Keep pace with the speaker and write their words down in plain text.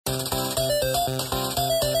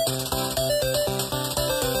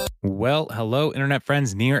Well, hello, internet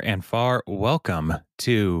friends near and far. Welcome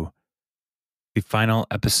to the final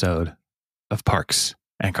episode of Parks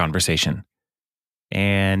and Conversation.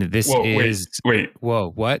 And this Whoa, is... wait. Whoa,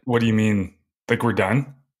 what? What do you mean? Like we're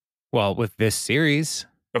done? Well, with this series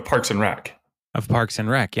Of Parks and Rec. of Parks and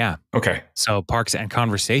Rec, yeah. Okay. So Parks and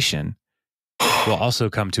Conversation will also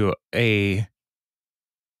come to a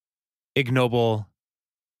ignoble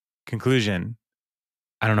conclusion.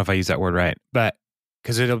 I don't know if I use that word right, but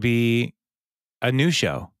because it'll be a new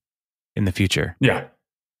show in the future, Yeah.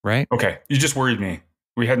 right? Okay. You just worried me.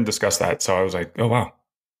 We hadn't discussed that. So I was like, oh, wow.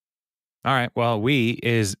 All right. Well, we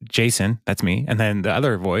is Jason. That's me. And then the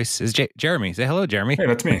other voice is Jeremy. Say hello, Jeremy. Hey,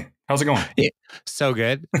 that's me. How's it going? Yeah. So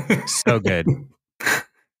good. So good.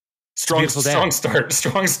 Strong start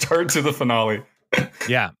to the finale.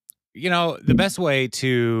 Yeah. You know, the best way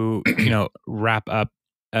to, wrap up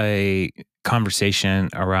a conversation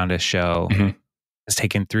around a show has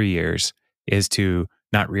taken 3 years is to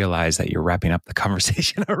not realize that you're wrapping up the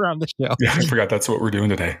conversation around the show. Yeah, I forgot that's what we're doing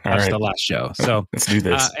today. That's the last show. So let's do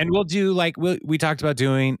this. And we'll do we talked about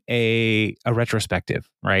doing a retrospective,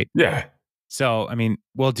 right? Yeah. So, I mean,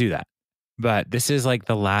 we'll do that. But this is like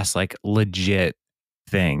the last legit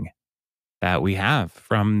thing that we have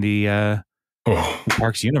from the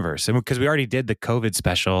Parks universe. Because we already did the COVID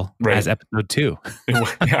special as episode 2.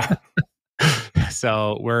 Yeah.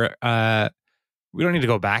 So we don't need to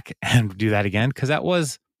go back and do that again because that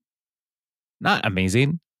was not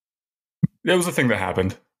amazing. It was a thing that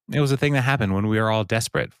happened. It was a thing that happened when we were all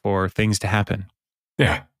desperate for things to happen.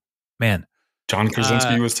 Yeah. Man. John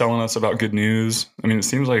Krasinski was telling us about good news. I mean, it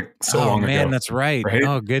seems like so long ago. Oh, man, that's right.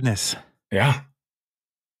 Oh, goodness. Yeah.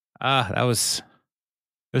 It was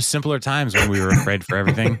simpler times when we were afraid for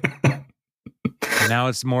everything. And now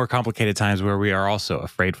it's more complicated times where we are also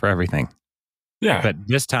afraid for everything. Yeah. But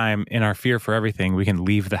this time, in our fear for everything, we can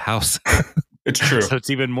leave the house. It's true. So it's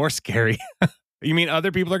even more scary. You mean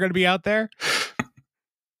other people are going to be out there?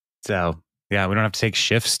 So, yeah, we don't have to take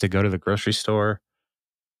shifts to go to the grocery store.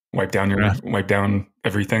 Wipe down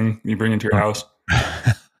everything you bring into your house.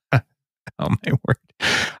 Oh, my word.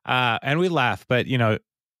 And we laugh, but,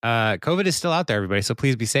 COVID is still out there, everybody. So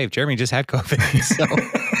please be safe. Jeremy just had COVID. So.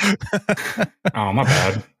 Oh, my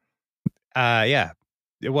bad. Yeah.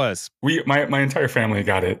 It was. My entire family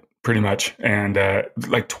got it pretty much. And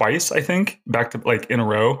twice, I think, back to in a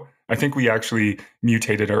row. I think we actually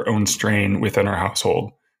mutated our own strain within our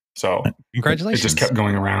household. So congratulations. It just kept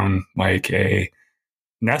going around like a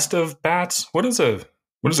nest of bats. What is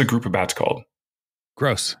a group of bats called?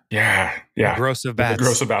 Gross. Yeah. Yeah. Gross of bats.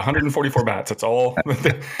 Gross of bats. 144 bats. That's all.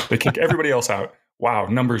 They kick everybody else out. Wow.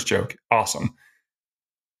 Numbers joke. Awesome.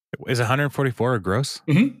 Is 144 a gross?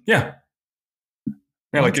 Mm-hmm. Yeah.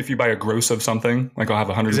 Yeah, like if you buy a gross of something, like I'll have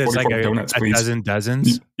 144 donuts, please.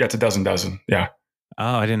 Dozens? Yeah, it's a dozen. Yeah.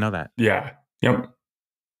 Oh, I didn't know that. Yeah. Yep.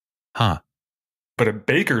 Huh. But a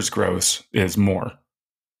baker's gross is more.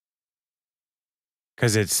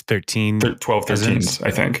 Because it's 13. 12 13s,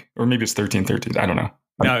 I think. Or maybe it's 13 13s. I don't know.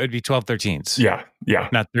 No, it'd be 12 13s. Yeah.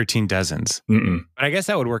 Not 13 dozens. Mm-mm. But I guess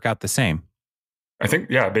that would work out the same. I think,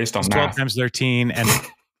 yeah, based on 12 math. times 13 and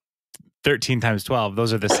 13 times 12.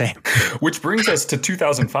 Those are the same. Which brings us to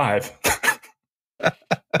 2005.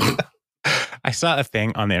 I saw a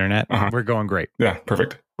thing on the internet. We're going great. Yeah,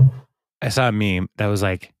 perfect. I saw a meme that was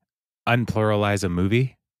like, unpluralize a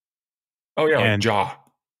movie. Oh, yeah, and like Jaw.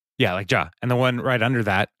 Yeah, like Jaw. And the one right under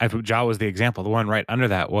that, Jaw was the example. The one right under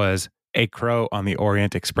that was A Crow on the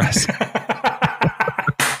Orient Express.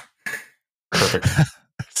 Perfect.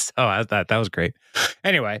 So I thought that was great.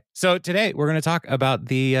 Anyway, so today we're going to talk about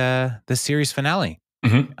the series finale.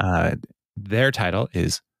 Mm-hmm. Their title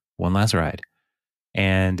is One Last Ride.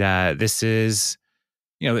 And this is,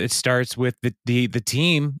 it starts with the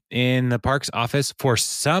team in the parks office. For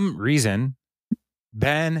some reason,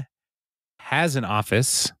 Ben has an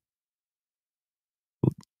office.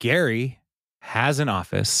 Gary has an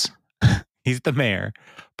office. He's the mayor,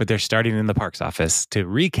 but they're starting in the parks office to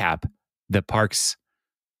recap the parks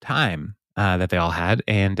time that they all had.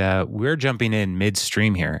 And we're jumping in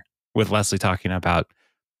midstream here with Leslie talking about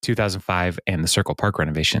 2005 and the Circle Park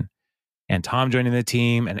renovation. And Tom joining the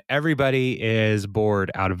team, and everybody is bored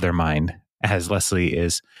out of their mind as Leslie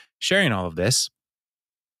is sharing all of this.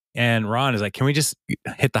 And Ron is like, can we just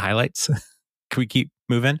hit the highlights? Can we keep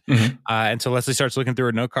moving? Mm-hmm. And so Leslie starts looking through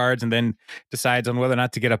her note cards and then decides on whether or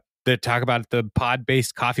not to talk about the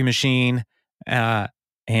pod-based coffee machine.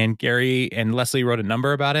 And Gary and Leslie wrote a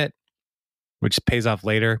number about it, which pays off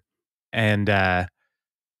later. And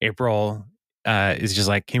April is just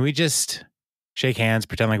like, can we just shake hands,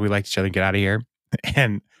 pretend like we like each other, and get out of here?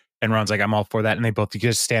 And And Ron's like, I'm all for that. And they both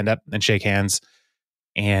just stand up and shake hands,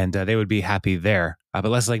 and they would be happy there. But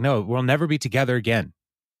Leslie's like, no, we'll never be together again.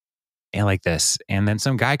 And like this. And then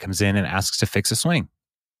some guy comes in and asks to fix a swing.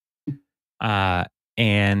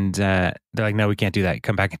 And they're like, no, we can't do that.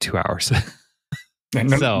 Come back in 2 hours.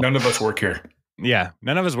 None of us work here. Yeah,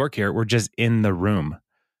 none of us work here. We're just in the room,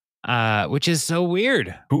 which is so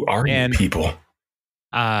weird. Who are you people?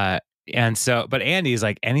 And so, but Andy's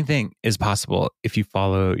like, anything is possible if you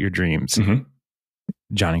follow your dreams. Mm-hmm.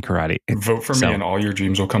 Johnny Karate. Vote for me and all your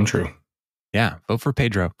dreams will come true. Yeah, vote for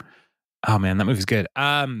Pedro. Oh man, that movie's good.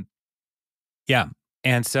 Yeah.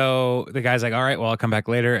 And so the guy's like, all right, well, I'll come back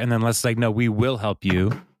later. And then Leslie's like, no, we will help you,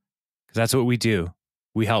 because that's what we do.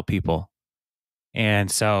 We help people. And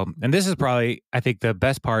so, and this is probably, I think, the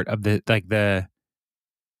best part of the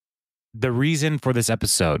reason for this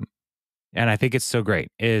episode, and I think it's so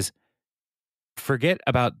great, is forget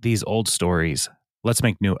about these old stories. Let's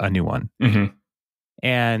make a new one. Mm-hmm.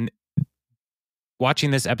 And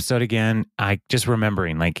watching this episode again, I just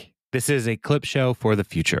remembering, like, this is a clip show for the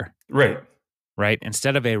future. Right?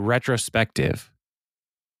 Instead of a retrospective,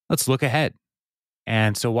 let's look ahead.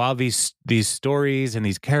 And so while these stories and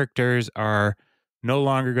these characters are no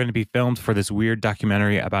longer going to be filmed for this weird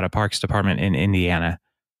documentary about a parks department in Indiana,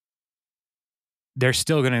 they're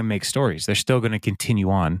still going to make stories. They're still going to continue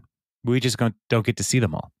on. We just don't get to see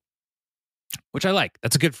them all, which I like.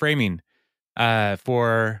 That's a good framing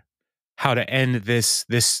for how to end this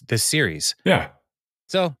series. Yeah.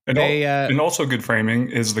 So and also good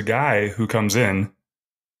framing is the guy who comes in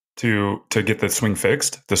to get the swing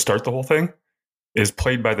fixed to start the whole thing is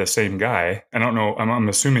played by the same guy. I don't know. I'm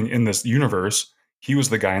assuming in this universe he was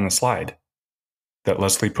the guy in the slide that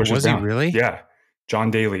Leslie pushes down. Was he really? Yeah.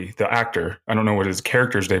 John Daly, the actor. I don't know what his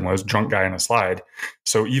character's name was. Drunk guy in a slide.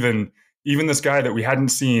 So even this guy that we hadn't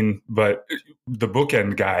seen, but the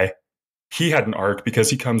bookend guy, he had an arc because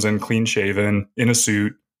he comes in clean shaven in a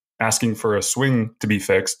suit, asking for a swing to be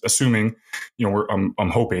fixed, assuming, I'm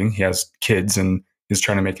hoping he has kids and is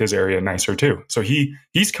trying to make his area nicer too. So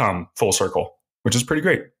he's come full circle, which is pretty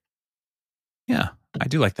great. Yeah, I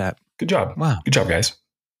do like that. Good job. Wow. Good job, guys.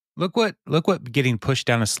 Look what getting pushed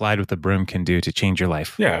down a slide with a broom can do to change your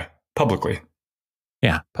life. Yeah, publicly.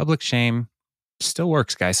 Yeah, public shame still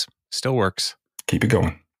works, guys. Still works. Keep it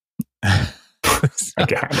going. I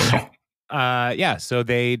don't know. Yeah, so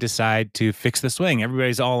they decide to fix the swing.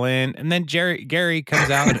 Everybody's all in, and then Gary comes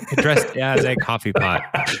out dressed as a coffee pot,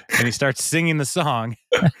 and he starts singing the song.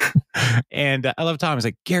 And I love Tom. He's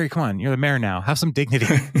like, Gary, come on, you're the mayor now. Have some dignity.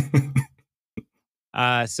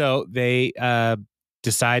 So they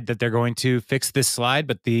decide that they're going to fix this slide,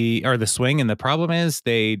 the swing, and the problem is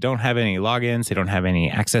they don't have any logins. They don't have any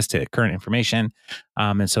access to current information,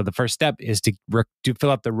 and so the first step is to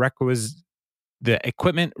fill out the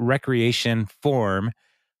equipment recreation form,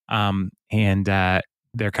 and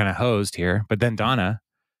they're kind of hosed here. But then Donna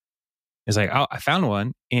is like, oh, I found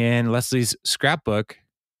one in Leslie's scrapbook.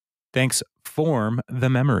 Thanks, form the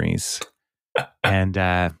memories. And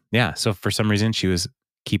so for some reason she was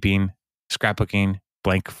scrapbooking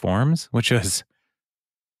blank forms, which was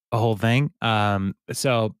a whole thing.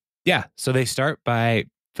 So they start by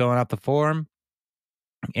filling out the form,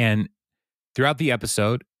 and throughout the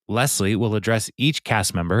episode, Leslie will address each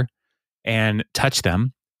cast member and touch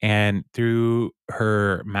them. And through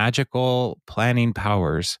her magical planning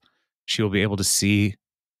powers, she will be able to see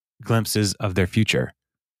glimpses of their future.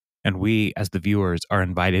 And we, as the viewers, are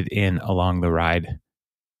invited in along the ride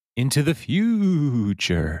into the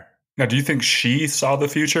future. Now, do you think she saw the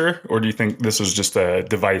future, or do you think this was just a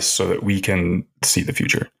device so that we can see the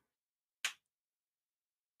future?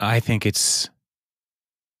 I think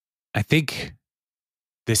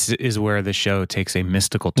this is where the show takes a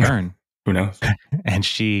mystical turn. Who knows? And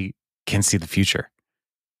she can see the future.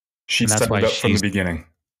 She set it up from the beginning.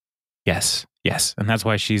 Yes. And that's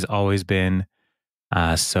why she's always been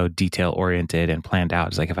so detail-oriented and planned out.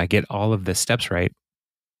 It's like, if I get all of the steps right,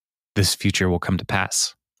 this future will come to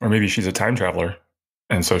pass. Or maybe she's a time traveler,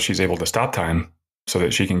 and so she's able to stop time so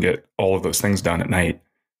that she can get all of those things done at night,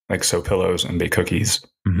 like sew pillows and bake cookies.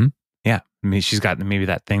 Mm-hmm. Yeah. I mean, she's got maybe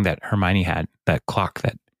that thing that Hermione had, that clock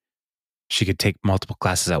that she could take multiple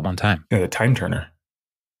classes at one time. Yeah, the time turner.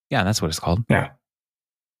 Yeah, that's what it's called. Yeah.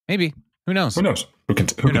 Maybe. Who knows? Who knows? Who can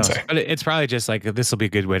say? But it's probably just like, this will be a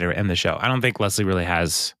good way to end the show. I don't think Leslie really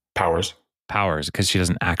has powers because she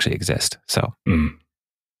doesn't actually exist. So, all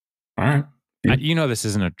right. This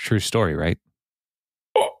isn't a true story, right?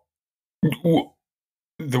 Oh,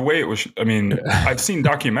 the way it was, I mean, I've seen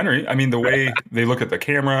documentary. I mean, the way they look at the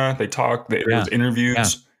camera, they talk, there was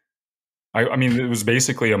interviews. Yeah. I mean, it was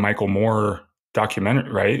basically a Michael Moore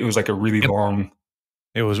documentary, right? It was like a really long.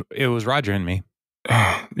 It was Roger and Me.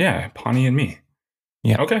 Yeah, Pawnee and Me.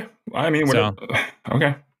 Yeah. Okay. I mean, So,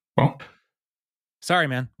 okay. Well, sorry,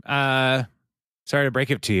 man. Sorry to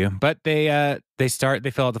break it to you, but they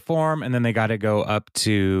fill out the form, and then they got to go up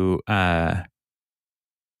to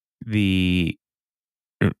the,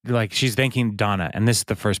 like, she's thanking Donna, and this is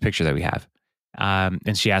the first picture that we have.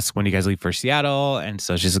 And she asks, when do you guys leave for Seattle? And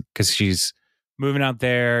so because she's moving out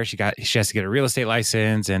there, she has to get a real estate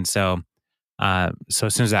license. And so as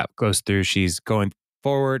soon as that goes through, she's going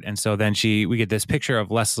forward. And so then we get this picture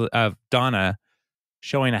of Donna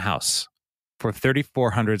showing a house for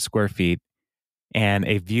 3,400 square feet and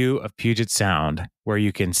a view of Puget Sound where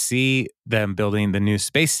you can see them building the new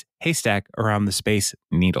space haystack around the Space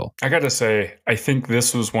Needle. I got to say, I think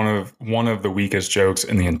this was one of the weakest jokes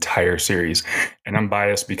in the entire series. And I'm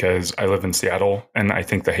biased because I live in Seattle and I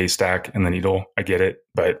think the haystack and the needle, I get it,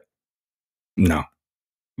 but no.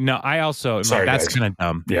 No, I also, Sorry, that's guys. kind of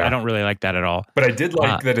dumb. Yeah. I don't really like that at all. But I did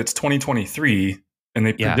like that it's 2023 and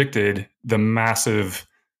they predicted the massive,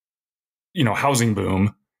 housing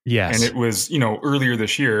boom. Yes. And it was, earlier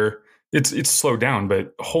this year. It's slowed down,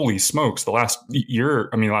 but holy smokes, the last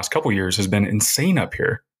couple years has been insane up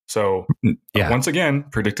here. So once again,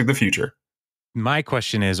 predicted the future. My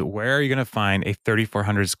question is, where are you going to find a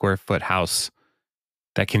 3,400 square foot house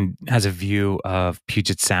that has a view of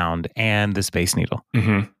Puget Sound and the Space Needle?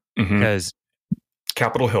 Because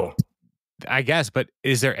Capitol Hill, I guess, but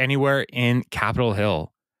is there anywhere in Capitol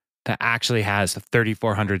Hill that actually has a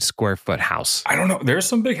 3,400 square foot house? I don't know. There's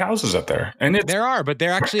some big houses up there, and there are, but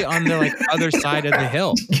they're actually on the other side of the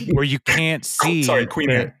hill where you can't see. Sorry,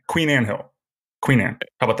 Queen Anne Hill. Queen Anne.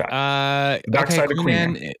 How about that? Backside of Queen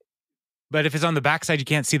Anne. But if it's on the backside, you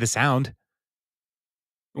can't see the sound.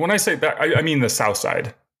 When I say back, I mean the south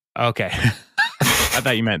side. Okay. I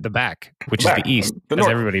thought you meant the back, which is the east, as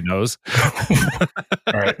everybody knows.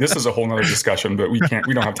 All right. This is a whole nother discussion, but we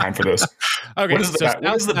don't have time for this. Okay. What is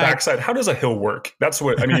the backside? How does a hill work? That's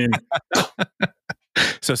what I mean.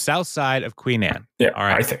 So south side of Queen Anne. Yeah. All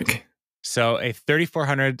right. I think. So a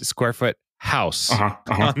 3,400 square foot house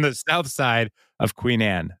on the south side of Queen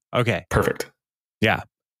Anne. Okay. Perfect. Yeah.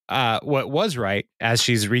 What was right, as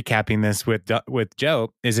she's recapping this with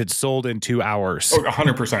Joe, is it sold in 2 hours. Oh,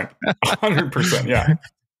 100%. 100%. Yeah.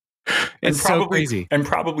 It's so crazy. And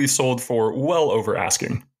probably sold for well over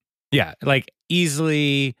asking. Yeah. Like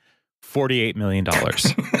easily $48 million.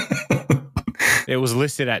 It was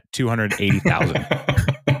listed at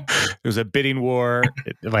 $280,000. It was a bidding war.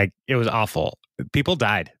 It was awful. People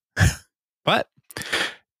died. But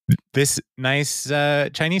this nice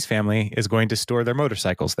Chinese family is going to store their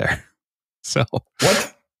motorcycles there. So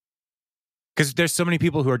what? Because there's so many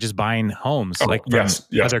people who are just buying homes from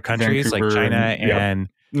other countries, Vancouver, like China and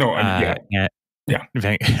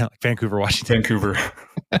Vancouver, Washington, Vancouver,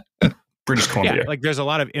 British Columbia. Yeah, there's a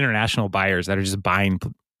lot of international buyers that are just buying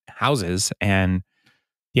houses, and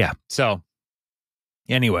So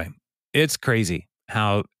anyway, it's crazy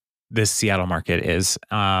how this Seattle market is.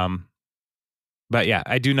 But yeah,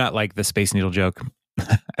 I do not like the Space Needle joke.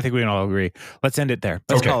 I think we can all agree. Let's end it there.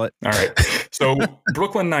 Let's call it. All right. So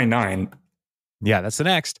Brooklyn Nine-Nine. Yeah, that's the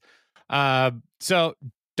next. So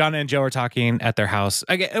Donna and Joe are talking at their house.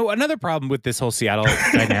 Again, another problem with this whole Seattle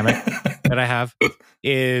dynamic that I have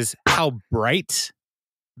is how bright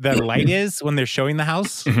the light is when they're showing the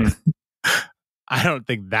house. I don't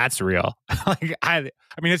think that's real. I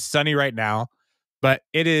mean, it's sunny right now. But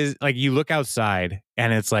it is you look outside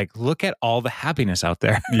and it's look at all the happiness out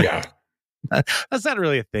there. Yeah. That's not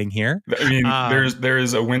really a thing here. I mean, there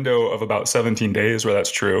is a window of about 17 days where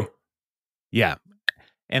that's true. Yeah.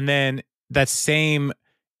 And then that same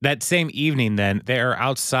evening, then they're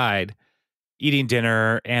outside eating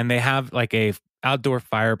dinner and they have a outdoor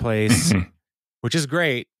fireplace, which is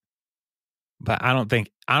great. But I don't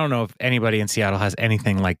know if anybody in Seattle has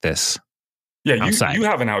anything like this. Yeah. You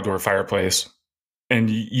have an outdoor fireplace. And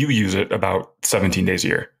you use it about 17 days a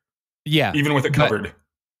year. Yeah. Even with it covered.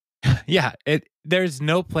 Yeah. There's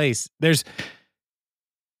no place. It's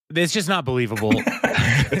just not believable.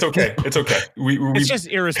 It's okay. It's okay. It's just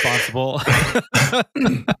irresponsible. I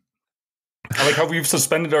like how we've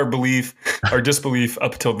suspended our disbelief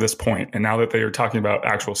up till this point. And now that they are talking about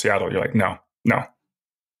actual Seattle, you're like, no.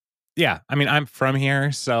 Yeah. I mean, I'm from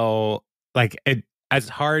here. So it's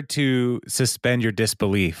hard to suspend your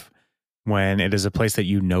disbelief when it is a place that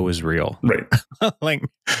is real. Right.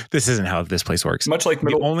 This isn't how this place works. Much like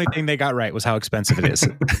the only thing they got right was how expensive it is.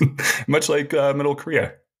 Much like Middle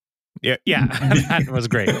Korea. Yeah. That was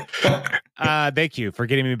great. Thank you for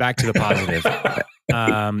getting me back to the positive.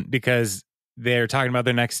 Because they're talking about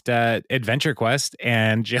their next adventure quest,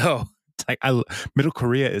 and Joe, it's like, Middle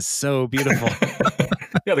Korea is so beautiful.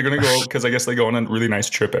 Yeah, they're going to go because I guess they go on a really nice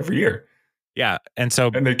trip every year. Yeah, and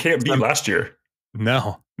they can't beat last year.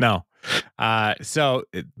 No. But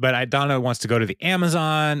Donna wants to go to the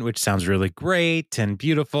Amazon, which sounds really great and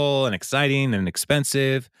beautiful and exciting and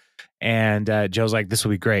expensive. And Joe's like, this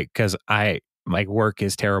will be great because work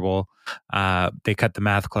is terrible. They cut the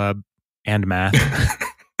math club and math.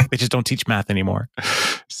 They just don't teach math anymore.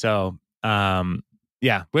 So,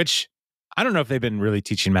 which I don't know if they've been really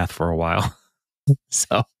teaching math for a while.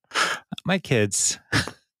 So my kids.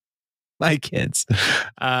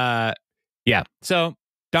 So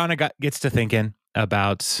Donna gets to thinking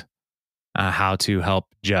about how to help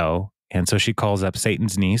Joe. And so she calls up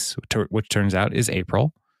Satan's niece, which turns out is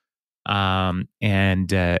April. And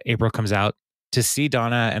April comes out to see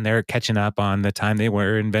Donna, and they're catching up on the time they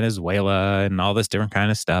were in Venezuela and all this different kind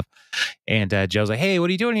of stuff. And Joe's like, hey, what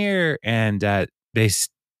are you doing here? And they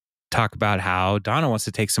talk about how Donna wants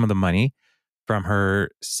to take some of the money from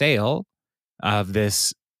her sale of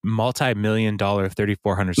this multi-million-dollar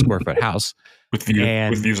 3,400 square foot house with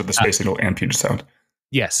views of the Space Needle and Puget Sound.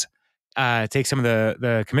 Yes. Take some of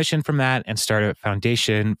the commission from that and start a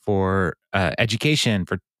foundation for education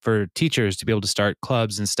for teachers to be able to start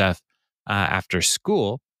clubs and stuff after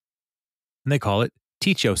school. And they call it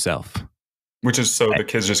Teach Yourself. Which is so the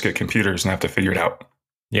kids just get computers and have to figure it out.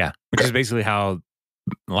 Yeah. Which is basically how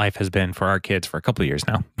life has been for our kids for a couple of years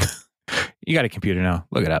now. You got a computer now.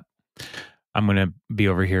 Look it up. I'm going to be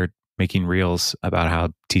over here making reels about how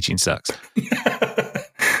teaching sucks. Is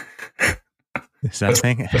that a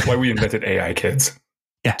thing? That's why we invented AI, kids.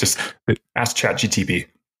 Yeah. Just ask ChatGTP.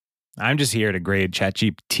 I'm just here to grade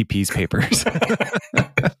ChatGTP's papers.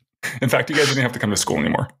 In fact, you guys didn't have to come to school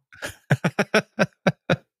anymore.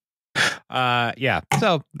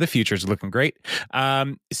 So the future's looking great.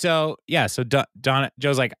 So Donna,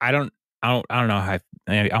 Joe's like, I don't know how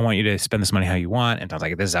I want you to spend this money how you want. And Donna's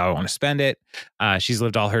like, this is how I want to spend it. She's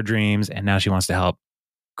lived all her dreams, and now she wants to help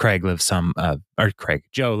Joe live some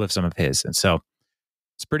of his. And so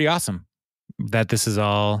it's pretty awesome that this is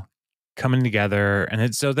all coming together.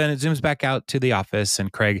 And so then it zooms back out to the office,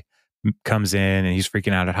 and Craig comes in and he's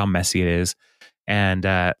freaking out at how messy it is. And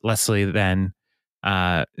Leslie then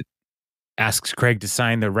asks Craig to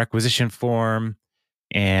sign the requisition form.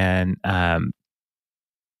 And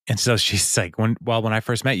so she's like, when I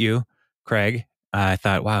first met you, Craig, I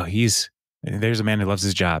thought, wow, there's a man who loves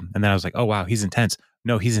his job. And then I was like, oh, wow, he's intense.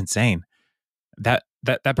 No, he's insane. That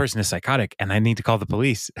person is psychotic, and I need to call the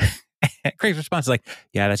police. Craig's response is like,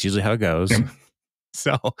 yeah, that's usually how it goes.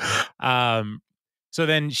 So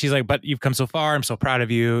then she's like, but you've come so far. I'm so proud of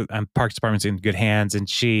you. Parks Department's in good hands. And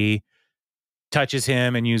she touches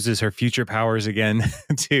him and uses her future powers again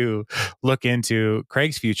to look into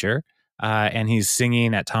Craig's future. And he's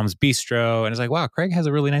singing at Tom's Bistro, and it's like, wow, Craig has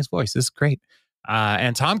a really nice voice. This is great.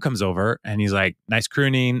 And Tom comes over, and he's like, nice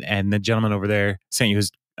crooning. And the gentleman over there sent you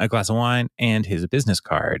a glass of wine and his business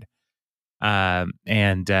card.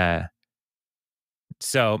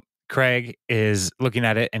 So Craig is looking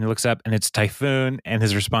at it, and he looks up, and it's Typhoon. And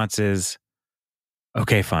his response is,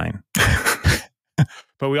 okay, fine.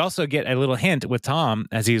 But we also get a little hint with Tom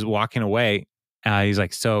as he's walking away. He's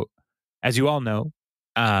like, so as you all know,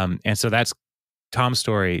 and so that's Tom's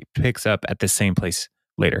story picks up at the same place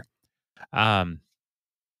later. And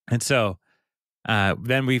so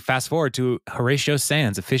then we fast forward to Horatio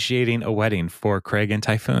Sands officiating a wedding for Craig and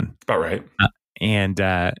Typhoon. About right. And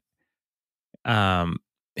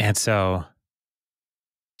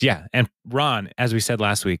Ron, as we said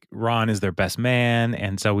last week, Ron is their best man.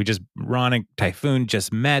 And so Ron and Typhoon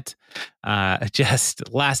just met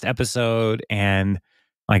just last episode, and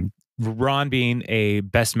like Ron being a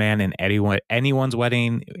best man in anyone's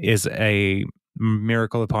wedding is a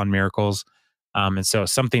miracle upon miracles. And so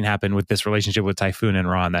something happened with this relationship with Typhoon and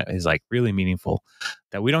Ron that is like really meaningful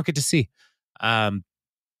that we don't get to see. So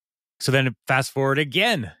then fast forward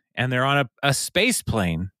again, and they're on a space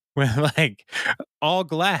plane with like all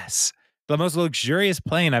glass, the most luxurious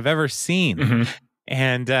plane I've ever seen. Mm-hmm.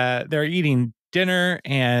 And they're eating dinner,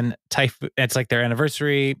 and it's like their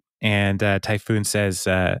anniversary. And Typhoon says,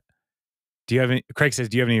 Craig says,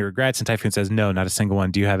 do you have any regrets? And Typhoon says, no, not a single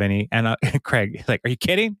one. Do you have any? And Craig is like, are you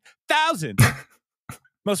kidding? Thousands.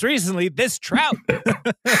 Most recently, this trout.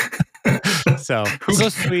 so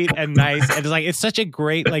sweet and nice. And it's such a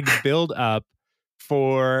great like build up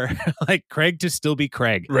for like Craig to still be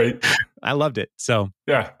Craig. Right. I loved it. So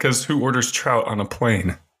yeah, because who orders trout on a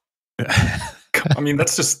plane? I mean,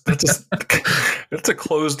 that's a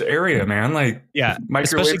closed area, man. Like, yeah,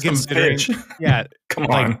 microwave some fish. Yeah, come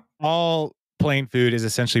like, on. All plane food is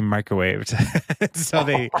essentially microwaved. So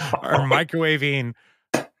they are microwaving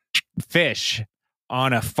fish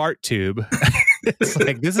on a fart tube. It's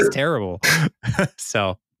like, this is terrible.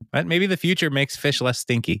 So, but maybe the future makes fish less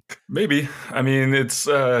stinky. Maybe. I mean, it's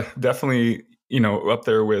definitely, up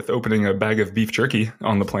there with opening a bag of beef jerky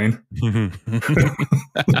on the plane.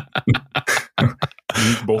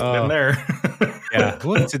 Both in there. Yeah.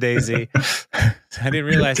 What's a daisy? I didn't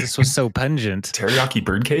realize this was so pungent. Teriyaki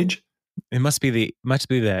birdcage? It must be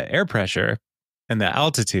the air pressure and the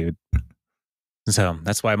altitude. So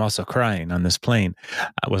that's why I'm also crying on this plane.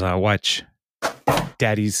 I watch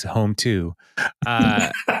Daddy's Home 2.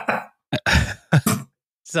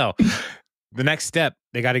 So the next step,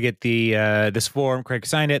 they got to get this form. Craig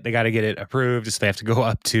signed it. They got to get it approved. So they have to go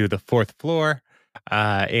up to the 4th floor.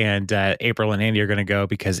 And April and Andy are going to go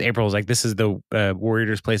because April's like, this is the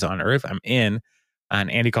weirdest place on earth. I'm in. And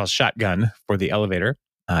Andy calls shotgun for the elevator,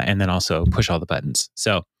 and then also push all the buttons.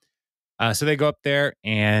 So they go up there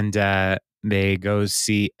and they go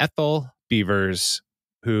see Ethel Beavers,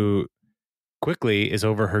 who quickly is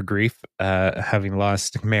over her grief, having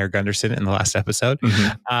lost Mayor Gunderson in the last episode.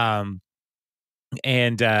 Mm-hmm.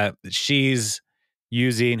 And she's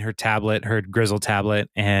using her tablet, her Grizzle tablet,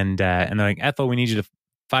 and they're like, Ethel, we need you to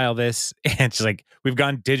file this. And she's like, we've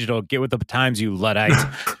gone digital. Get with the times, you Luddite.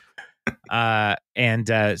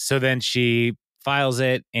 So then she files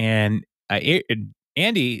it, and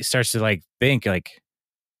Andy starts to like think like,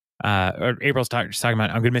 or April's talking about,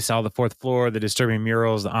 I'm going to miss all the 4th floor, the disturbing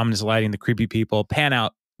murals, the ominous lighting, the creepy people. Pan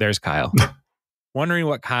out. There's Kyle. Wondering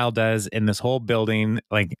what Kyle does in this whole building.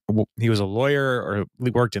 Like, he was a lawyer or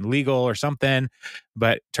worked in legal or something,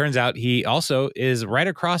 but turns out he also is right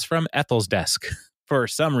across from Ethel's desk for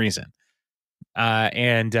some reason.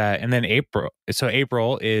 And then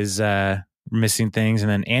April is missing things,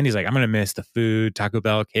 and then Andy's like, I'm gonna miss the food, Taco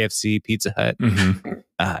Bell, KFC, Pizza Hut. Mm-hmm.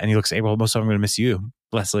 And he looks at April, most of them are gonna miss you,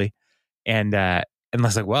 Leslie. And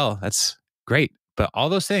Leslie's like, well, that's great, but all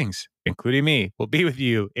those things, including me, will be with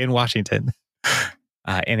you in Washington.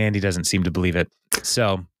 And Andy doesn't seem to believe it.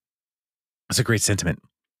 So it's a great sentiment.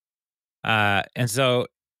 And so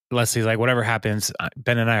Leslie's like, whatever happens,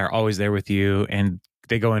 Ben and I are always there with you. And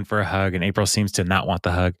they go in for a hug, and April seems to not want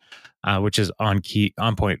the hug, which is on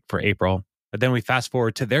point for April. But then we fast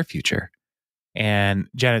forward to their future, and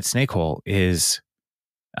Janet Snakehole is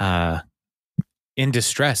in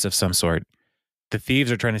distress of some sort. The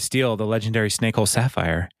thieves are trying to steal the legendary Snakehole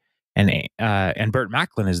sapphire, and Burt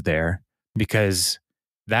Macklin is there because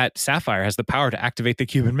that sapphire has the power to activate the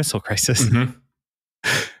Cuban Missile Crisis. Mm-hmm.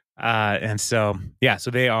 So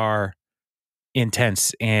they are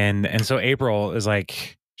intense, and so April is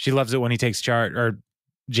like, she loves it when he takes charge, or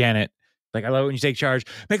Janet, like, I love it when you take charge.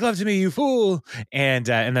 Make love to me, you fool. And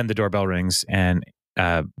then the doorbell rings, and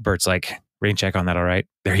Bert's like, rain check on that, all right?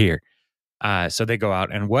 They're here. So they go out,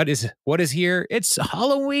 and what is here? It's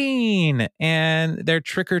Halloween, and they're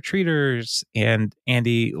trick-or-treaters, and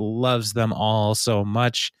Andy loves them all so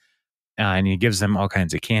much, and he gives them all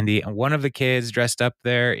kinds of candy. And one of the kids dressed up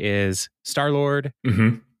there is Star-Lord.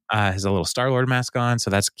 Mm-hmm. Has a little Star-Lord mask on, so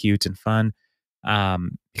that's cute and fun.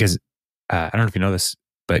 Because I don't know if you know this,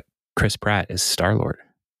 but Chris Pratt is Star-Lord.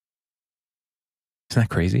 Isn't that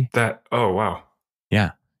crazy? Oh, wow.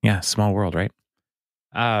 Yeah. Small world, right?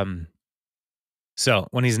 So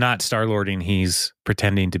when he's not Star-Lording, he's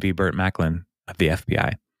pretending to be Burt Macklin of the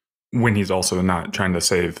FBI. When he's also not trying to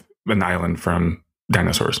save an island from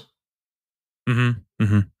dinosaurs. Mm-hmm.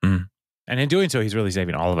 Mm-hmm. Mm-hmm. And in doing so, he's really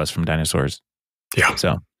saving all of us from dinosaurs. Yeah.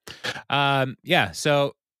 So,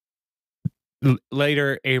 So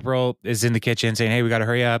later, April is in the kitchen saying, hey, we got to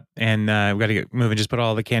hurry up, and we got to get moving. Just put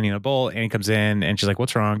all the candy in a bowl. And he comes in, and she's like,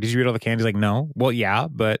 what's wrong? Did you eat all the candy? He's like, no. Well, yeah,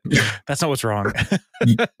 but that's not what's wrong.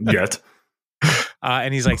 Yet.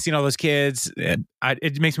 And he's like, seeing all those kids,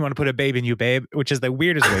 it makes me want to put a babe in you, babe, which is the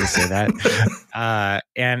weirdest way to say that.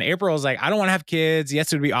 And April's like, I don't want to have kids.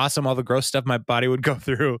 Yes, it would be awesome. All the gross stuff my body would go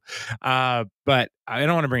through. But I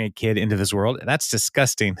don't want to bring a kid into this world. That's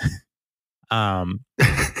disgusting. Andy's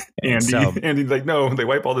like, no, they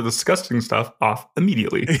wipe all the disgusting stuff off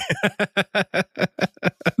immediately.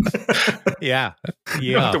 Yeah.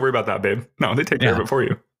 You don't have to worry about that, babe. No, they take care of it for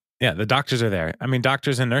you. Yeah, the doctors are there. I mean,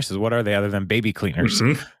 doctors and nurses, what are they other than baby cleaners?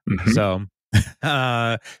 Mm-hmm.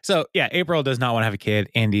 Mm-hmm. So April does not want to have a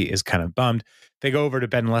kid. Andy is kind of bummed. They go over to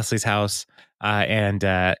Ben and Leslie's house, and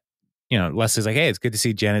Leslie's like, hey, it's good to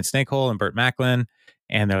see Janet Snakehole and Burt Macklin.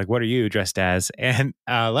 And they're like, what are you dressed as? And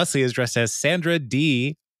Leslie is dressed as Sandra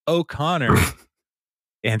D. O'Connor.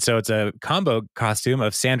 And so it's a combo costume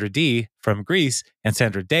of Sandra D. from Grease and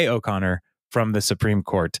Sandra Day O'Connor from the Supreme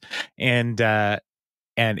Court. And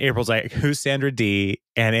And April's like, who's Sandra D?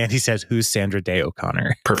 And Andy says, who's Sandra Day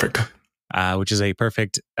O'Connor? Perfect. Which is a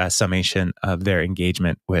perfect summation of their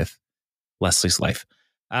engagement with Leslie's life.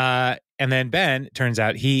 And then Ben, turns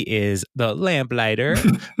out he is the lamplighter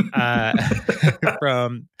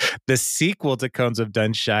from the sequel to Cones of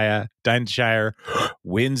Dunshire,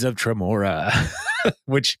 Winds of Tremora,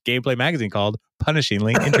 which Gameplay Magazine called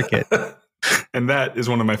Punishingly Intricate. And that is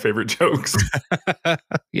one of my favorite jokes.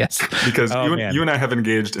 Yes. Because you and I have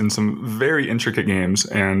engaged in some very intricate games,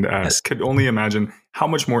 and could only imagine how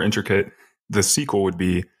much more intricate the sequel would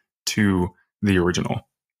be to the original.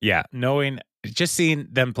 Yeah. Just seeing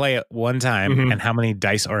them play it one time and how many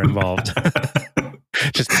dice are involved.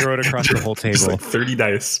 Just throw it across the whole table. Just like 30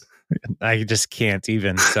 dice. I just can't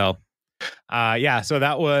even. So, so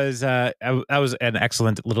that was an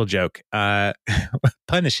excellent little joke.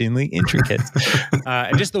 Punishingly intricate.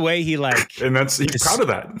 And just the way he and he's proud of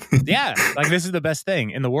that. Yeah. Like, this is the best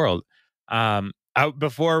thing in the world.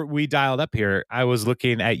 Before we dialed up here, I was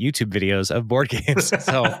looking at YouTube videos of board games.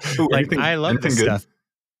 So I love this stuff.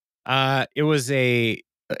 It was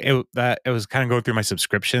kind of going through my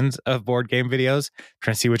subscriptions of board game videos,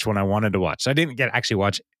 trying to see which one I wanted to watch. So I didn't actually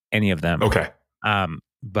watch any of them. Okay.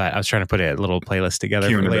 But I was trying to put a little playlist together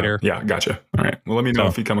for later. Yeah, gotcha. All right. Well, let me know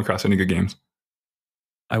if you come across any good games.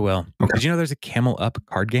 I will. Okay. Did you know there's a Camel Up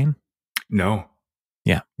card game? No.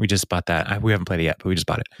 Yeah, we just bought that. We haven't played it yet, but we just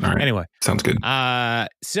bought it. All right. Anyway. Sounds good.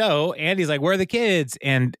 So Andy's like, where are the kids?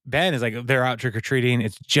 And Ben is like, they're out trick-or-treating.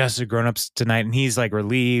 It's just the grown-ups tonight. And he's like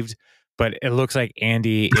relieved, but it looks like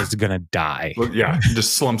Andy is going to die. Well, yeah, he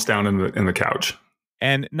just slumps down in the couch.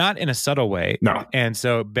 And not in a subtle way. No. And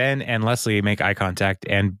so Ben and Leslie make eye contact,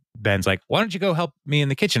 and Ben's like, why don't you go help me in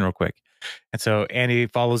the kitchen real quick? And so Andy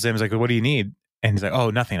follows him. He's like, what do you need? And he's like, oh,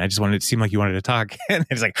 nothing. I just wanted it to seem like you wanted to talk. And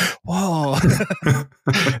he's like, whoa,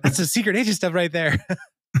 that's the secret agent stuff right there.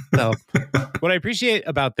 So what I appreciate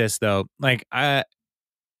about this, though, did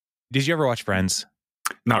you ever watch Friends?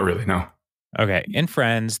 Not really, no. Okay. In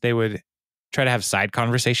Friends, they would try to have side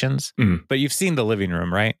conversations, but you've seen the living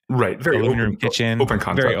room, right? Right. Very the living open, room, kitchen, open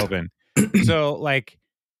concept. very open. So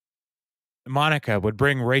Monica would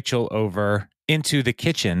bring Rachel over into the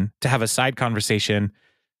kitchen to have a side conversation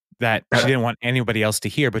that she didn't want anybody else to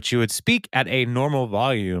hear, but she would speak at a normal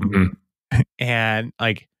volume. And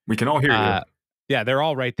we can all hear you. Yeah, they're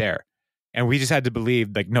all right there. And we just had to believe,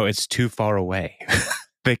 no, it's too far away.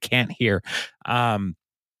 They can't hear. And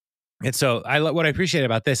so what I appreciate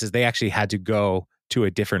about this is they actually had to go to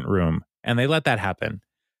a different room, and they let that happen.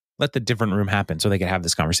 Let the different room happen so they could have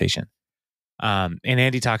this conversation. And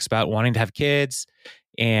Andy talks about wanting to have kids,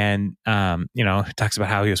 and talks about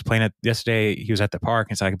how he was playing it yesterday. He was at the park,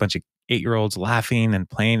 and it's like a bunch of 8-year-olds laughing and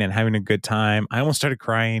playing and having a good time. I almost started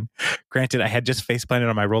crying. Granted, I had just face planted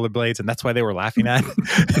on my rollerblades, and that's why they were laughing at.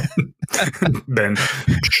 Ben,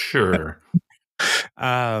 sure.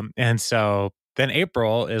 And so then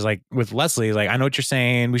April is like with Leslie, I know what you're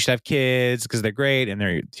saying. We should have kids because they're great and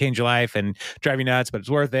they change your life and drive you nuts, but it's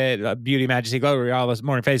worth it. Beauty, majesty, glory, all those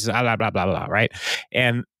morning faces, blah, blah, blah, blah, blah, right?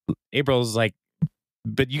 And April's like,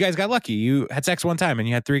 but you guys got lucky. You had sex one time and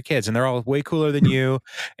you had 3 kids, and they're all way cooler than you,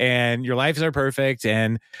 and your lives are perfect.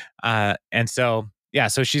 And so, yeah,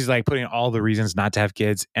 so she's putting all the reasons not to have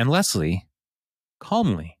kids. And Leslie,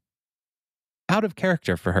 calmly, out of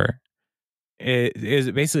character for her, is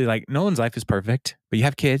basically no one's life is perfect, but you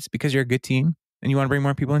have kids because you're a good team and you want to bring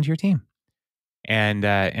more people into your team.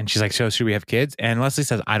 And she's like, so should we have kids? And Leslie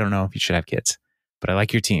says, I don't know if you should have kids, but I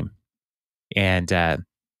like your team. And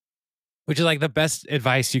which is the best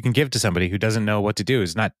advice you can give to somebody who doesn't know what to do,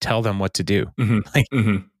 is not tell them what to do.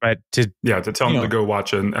 But to tell them to go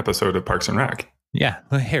watch an episode of Parks and Rec. Yeah.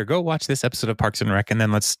 Here, go watch this episode of Parks and Rec, and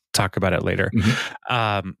then let's talk about it later.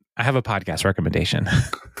 I have a podcast recommendation.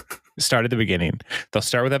 Start at the beginning. They'll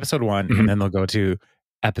start with episode 1, and then they'll go to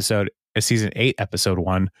season 8, episode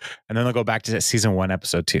 1, and then they'll go back to season 1,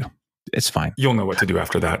 episode 2. It's fine. You'll know what to do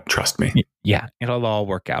after that. Trust me. Yeah. It'll all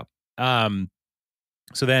work out.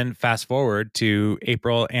 So then fast forward to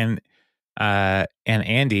April and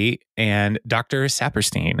Andy and Dr.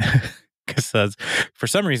 Saperstein, because for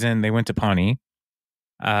some reason they went to Pawnee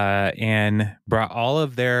and brought all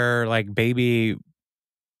of their baby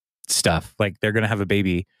stuff. They're going to have a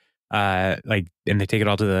baby, and they take it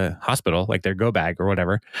all to the hospital, their go bag or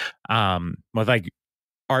whatever, with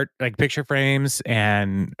art, picture frames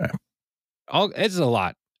and all. It's a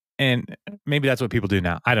lot. And maybe that's what people do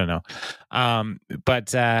now. I don't know. But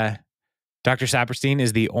Dr. Saperstein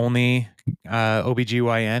is the only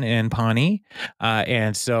OBGYN in Pawnee.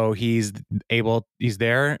 And so he's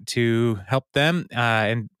there to help them.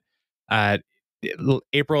 And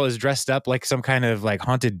April is dressed up like some kind of like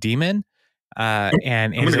haunted demon. And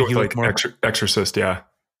I'm gonna go like, with like Exorcist. Yeah.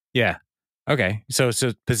 Yeah. Okay. So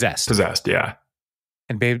possessed. Possessed. Yeah.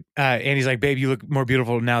 And babe, Andy's like, babe, you look more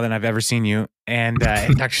beautiful now than I've ever seen you. And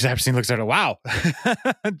Dr. Saperstein looks at her, wow,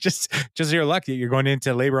 just your luck that you're going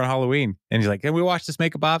into labor on Halloween. And he's like, can we wash this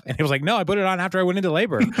makeup off? And he was like, no, I put it on after I went into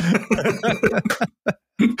labor.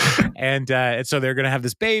 And so they're going to have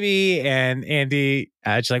this baby, and Andy,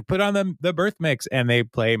 she's like, put on the birth mix, and they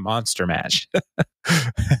play Monster Mash.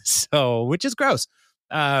 So, which is gross.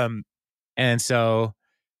 And so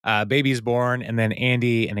baby's born, and then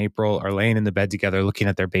Andy and April are laying in the bed together looking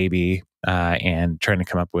at their baby and trying to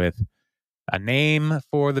come up with a name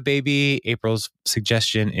for the baby. April's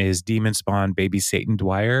suggestion is Demon Spawn Baby Satan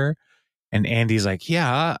Dwyer. And Andy's like,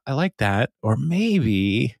 yeah, I like that. Or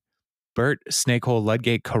maybe Bert Snakehole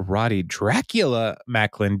Ludgate Karate Dracula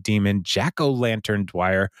Macklin Demon Jack-O-Lantern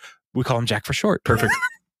Dwyer. We call him Jack for short. Perfect.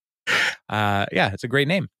 Yeah, it's a great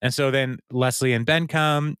name. And so then Leslie and Ben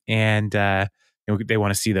come, and they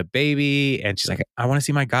want to see the baby, and she's like, I want to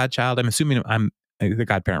see my godchild. I'm assuming I'm the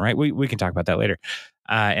godparent, right? We can talk about that later.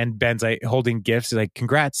 And Ben's like holding gifts. He's like,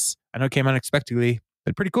 congrats. I know it came unexpectedly,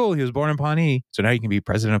 but pretty cool. He was born in Pawnee. So now you can be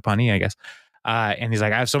president of Pawnee, I guess. And he's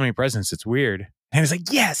like, I have so many presents. It's weird. And he's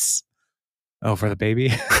like, yes. Oh, for the baby.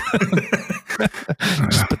 Just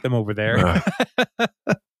put them over there.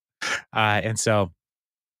 And so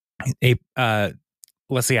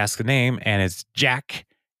Leslie asks the name, and it's Jack.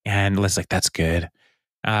 And Leslie's like, that's good.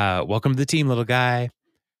 Welcome to the team, little guy.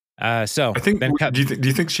 So I think, do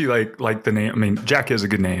you think she liked the name? I mean, Jack is a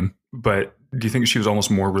good name, but do you think she was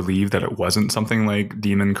almost more relieved that it wasn't something like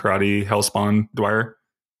Demon Karate Hellspawn Dwyer?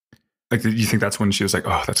 Like, do you think that's when she was like,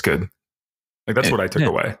 oh, that's good? Like, that's what I took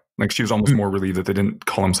away. Like, she was almost more relieved that they didn't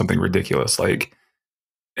call him something ridiculous like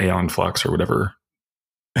Aeon Flux or whatever.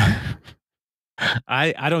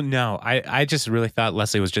 I don't know. I just really thought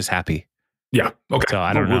Leslie was just happy. Yeah. Okay. So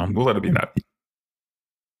I don't know. We'll let it be that.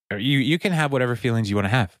 You can have whatever feelings you want to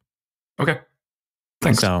have. Okay.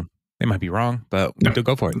 Thanks. So they might be wrong, but we'll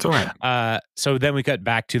go for it. It's all right. So then we cut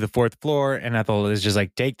back to the fourth floor, and Ethel is just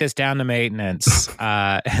like, take this down to maintenance.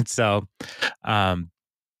 And so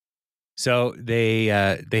they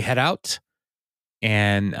head out,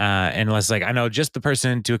 and Leslie's like, I know just the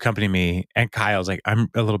person to accompany me. And Kyle's like, I'm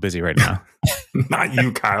a little busy right now. Not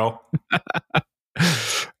you, Kyle.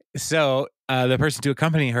 So the person to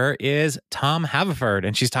accompany her is Tom Haverford,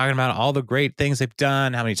 and she's talking about all the great things they've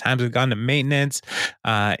done, how many times we've gone to maintenance,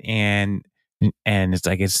 and it's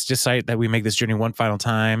like, it's just like that we make this journey one final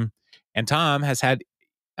time. And Tom has had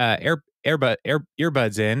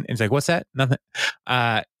earbuds in, and he's like, what's that? Nothing.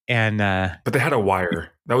 But they had a wire.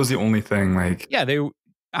 That was the only thing. Like, yeah,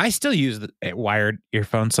 I still use the wired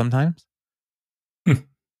earphones sometimes.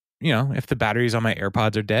 You know, if the batteries on my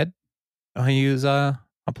AirPods are dead, I'll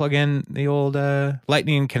plug in the old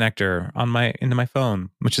lightning connector into my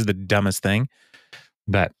phone, which is the dumbest thing.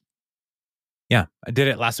 But yeah, I did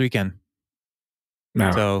it last weekend.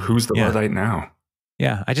 Now, so, who's the Luddite now?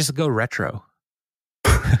 Yeah, I just go retro.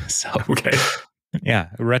 So okay, yeah,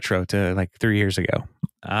 retro to like 3 years ago.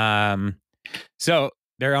 So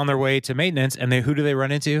they're on their way to maintenance, and who do they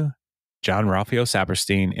run into? John Ralphio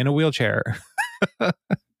Saperstein in a wheelchair.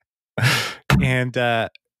 And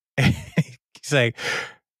he's like,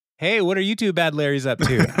 hey, what are you two bad Larrys up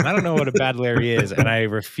to? And I don't know what a bad Larry is, and I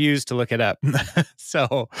refuse to look it up.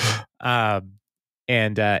 So, and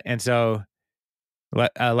so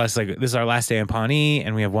Les like, this is our last day in Pawnee,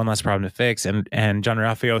 and we have one last problem to fix. And John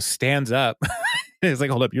Ralphio stands up. He's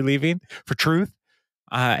like, hold up, you're leaving for truth?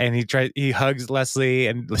 And he hugs Leslie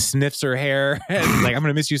and sniffs her hair. And he's like, I'm going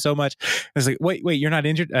to miss you so much. And it's like, wait, you're not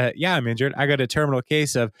injured? Yeah, I'm injured. I got a terminal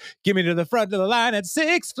case of get me to the front of the line at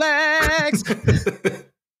Six Flags.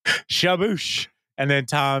 Shaboosh. And then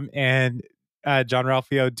Tom and John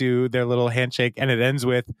Ralphio do their little handshake, and it ends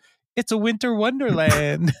with, it's a winter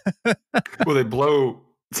wonderland. Well, they blow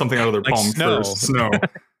something out of their palm first. Snow.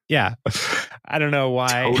 Yeah. I don't know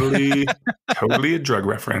why. Totally a drug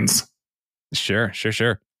reference. Sure.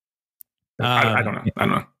 I don't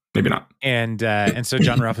know. Maybe not. And so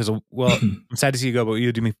John Ralph is, well, I'm sad to see you go, but will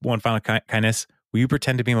you do me one final kindness? Will you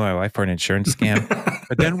pretend to be my wife for an insurance scam?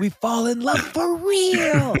 But then we fall in love for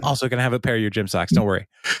real. Also going to have a pair of your gym socks. Don't worry.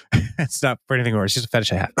 It's not for anything worse. It's just a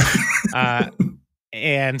fetish I have.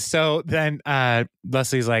 And so then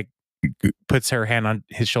Leslie's like, puts her hand on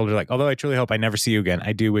his shoulder, like, although I truly hope I never see you again,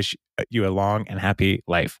 I do wish you a long and happy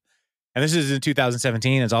life. And this is in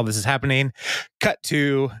 2017 as all this is happening. Cut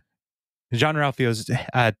to John Ralphio's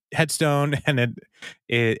headstone, and at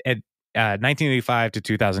 1985 to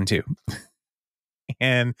 2002.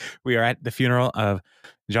 and we are at the funeral of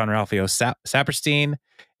John Ralphio Saperstein,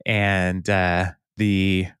 and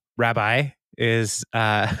the rabbi is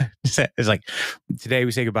is like, today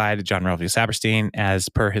we say goodbye to John Ralphio Saperstein as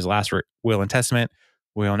per his last will and testament.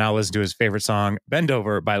 We will now listen to his favorite song, "Bend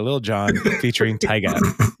Over" by Lil Jon featuring Tyga.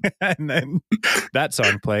 And then that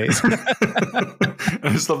song plays. I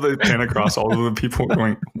just love they pan across all of the people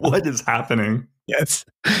going, what is happening? Yes.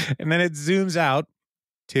 And then it zooms out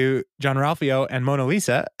to John Ralphio and Mona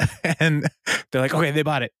Lisa. And they're like, okay, they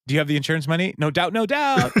bought it. Do you have the insurance money? No doubt, no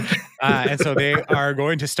doubt. And so they are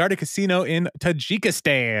going to start a casino in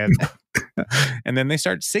Tajikistan. And then they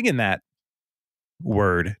start singing that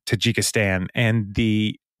word, Tajikistan. And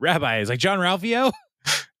the rabbi is like, John Ralphio?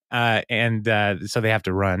 So they have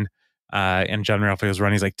to run. And John Ralphio's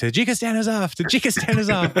running. He's like, Tajikistan is off. Tajikistan is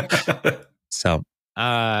off. So,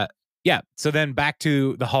 yeah. So then back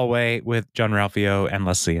to the hallway with John Ralphio and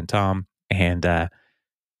Leslie and Tom. And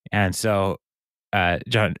so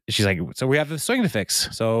she's like, so we have the swing to fix.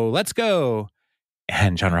 So let's go.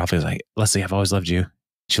 And John Ralphio's like, Leslie, I've always loved you.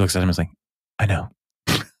 She looks at him and is like, I know.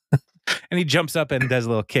 And he jumps up and does a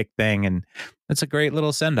little kick thing, and it's a great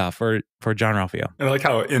little send off for John Ralphio. And I like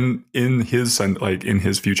how in his in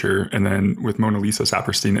his future, and then with Mona Lisa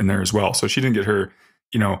Saperstein in there as well. So she didn't get her,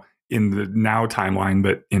 in the now timeline,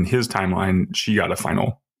 but in his timeline, she got a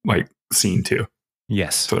final scene too.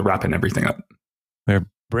 Yes. So they're wrapping everything up. They're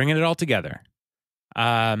bringing it all together.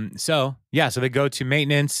 So they go to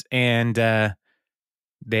maintenance, and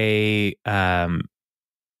they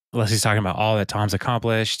Leslie's talking about all that Tom's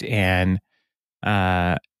accomplished, but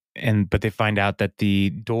they find out that the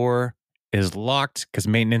door is locked because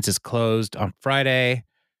maintenance is closed on Friday.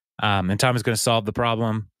 And Tom is going to solve the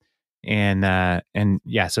problem. So then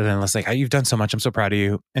Leslie's like, oh, you've done so much. I'm so proud of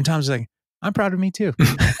you. And Tom's like, I'm proud of me too.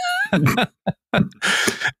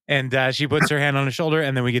 And she puts her hand on his shoulder,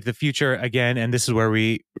 and then we get the future again. And this is where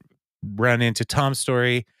we run into Tom's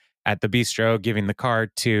story at the bistro, giving the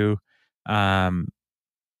card to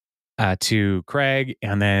Craig,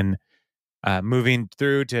 and then moving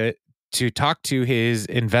through to talk to his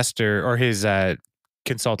investor or his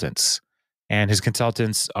consultants. And his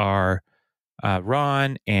consultants are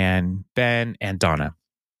Ron and Ben and Donna.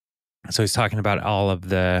 So he's talking about all of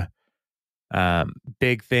the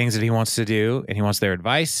big things that he wants to do, and he wants their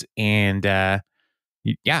advice. And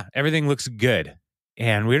everything looks good.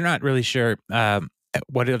 And we're not really sure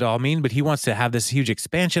what it all means, but he wants to have this huge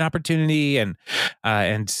expansion opportunity.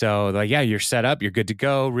 And so you're set up, you're good to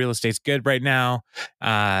go. Real estate's good right now.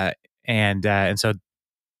 And so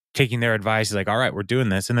taking their advice is like, all right, we're doing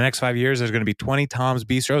this. In the next 5 years, there's going to be 20 Tom's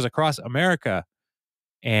Bistros across America.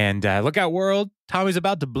 And look out, world, Tommy's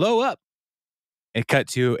about to blow up. It cut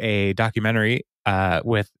to a documentary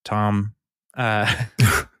with Tom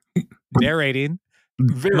narrating,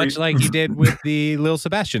 much like he did with the Lil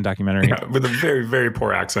Sebastian documentary. Yeah, with a very, very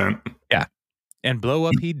poor accent. Yeah. And blow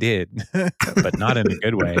up he did, but not in a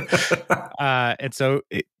good way. And so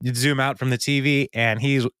you zoom out from the TV, and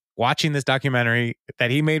he's watching this documentary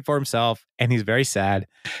that he made for himself, and he's very sad.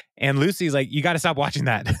 And Lucy's like, you got to stop watching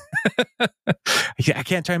that. I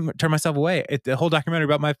can't turn myself away. It's the whole documentary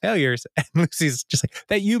about my failures. And Lucy's just like,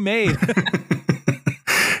 that you made.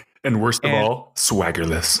 And worst of all,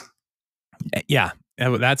 swaggerless. Yeah,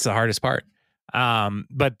 that's the hardest part.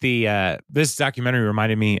 But this documentary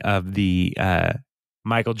reminded me of the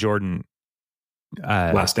Michael Jordan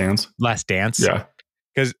Last Dance. Yeah.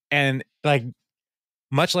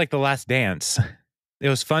 Much like The Last Dance, it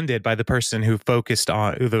was funded by the person who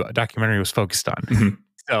the documentary was focused on. Mm-hmm.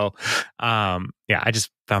 So, I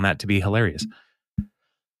just found that to be hilarious.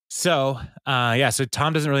 So, so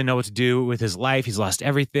Tom doesn't really know what to do with his life. He's lost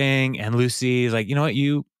everything. And Lucy's like, you know what?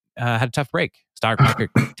 You had a tough break. Stock market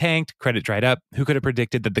tanked, credit dried up. Who could have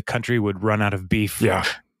predicted that the country would run out of beef? Yeah.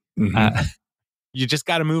 Mm-hmm. You just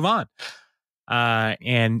got to move on. But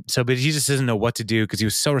he just doesn't know what to do because he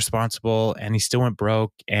was so responsible, and he still went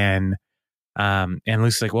broke. And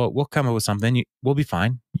Lucy's like, well, we'll come up with something. We'll be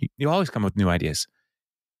fine. You always come up with new ideas.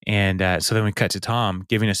 And so then we cut to Tom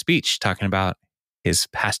giving a speech talking about his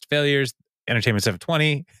past failures, Entertainment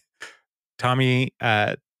 720,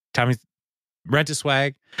 Tommy's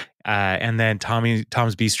Rent-A-Swag, and then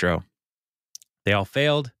Tom's Bistro. They all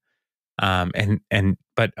failed.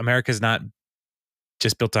 But America's not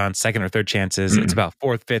just built on second or third chances. Mm-hmm. It's about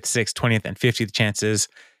 4th, 5th, 6th, 20th, and 50th chances.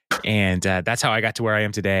 And that's how I got to where I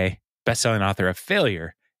am today. Best-selling author of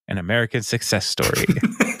Failure, an American Success Story.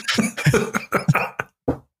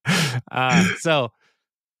 So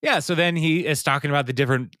then he is talking about the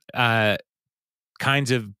different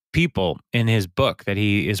kinds of people in his book that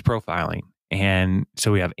he is profiling. And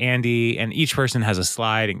so we have Andy, and each person has a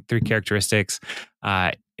slide and 3 characteristics.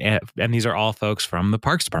 And these are all folks from the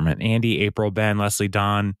Parks Department: Andy, April, Ben, Leslie,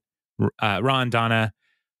 Don, Ron, Donna,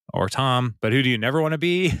 or Tom. But who do you never want to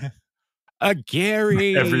be? A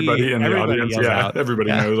Gary. Everybody in the Everybody audience, yells out. everybody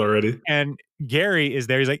knows already. And Gary is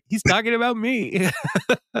there. He's like, he's talking about me.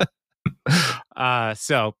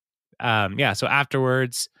 So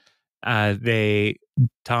afterwards,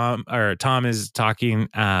 Tom is talking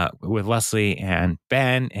with Leslie and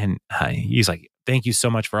Ben, and he's like, thank you so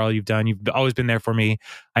much for all you've done. You've always been there for me.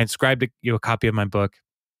 I inscribed you a copy of my book.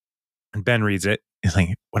 And Ben reads it. He's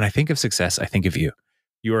like, when I think of success, I think of you.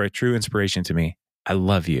 You are a true inspiration to me. I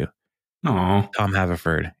love you. Oh, Tom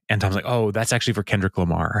Haverford. And Tom's like, oh, that's actually for Kendrick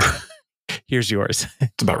Lamar. Here's yours.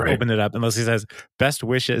 it's about right. Open it up. And Leslie says, best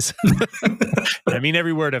wishes. I mean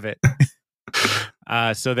every word of it.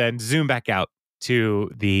 So then zoom back out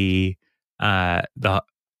to the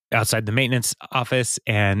outside the maintenance office,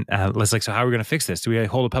 and Leslie's like, so how are we going to fix this? Do we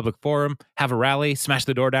hold a public forum, have a rally, smash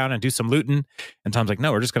the door down, and do some looting? And Tom's like,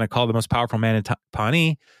 no, we're just going to call the most powerful man in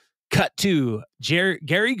Pawnee. Cut to Gary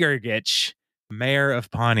Gergich, mayor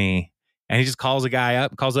of Pawnee. And he just calls a guy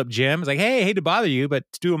up, calls up Jim. He's like, hey, I hate to bother you, but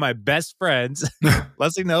 2 of my best friends,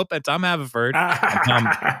 Leslie Knope and Tom Haverford. And Tom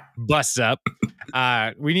busts up.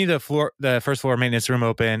 We need the first floor maintenance room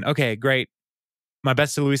open. Okay, great. My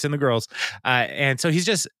best to Luis and the girls. And so he's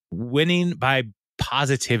just winning by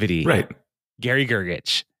positivity. Right. Gary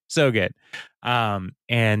Gergich. So good. So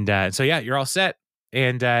yeah, you're all set.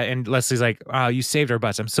 And Leslie's like, wow, you saved our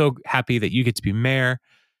butts. I'm so happy that you get to be mayor.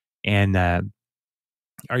 And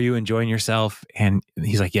are you enjoying yourself? And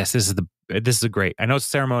he's like, yes, this is great. I know it's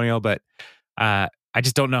ceremonial, but I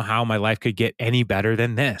just don't know how my life could get any better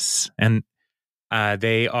than this. And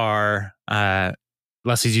they are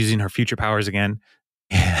Leslie's using her future powers again.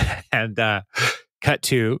 And cut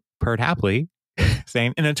to Pert Hapley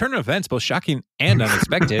saying, in a turn of events both shocking and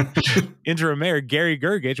unexpected, interim mayor Gary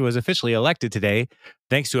Gergich was officially elected today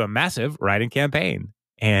thanks to a massive write-in campaign.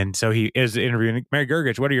 And so he is interviewing Mayor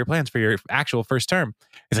Gergich. What are your plans for your actual first term?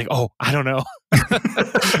 He's like, oh, I don't know.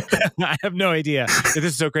 I have no idea. This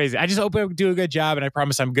is so crazy. I just hope I do a good job, and I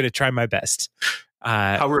promise I'm going to try my best.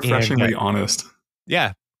 How refreshingly honest.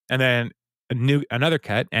 Yeah. And then another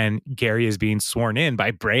cut, and Gary is being sworn in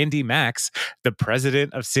by Brandy Max, the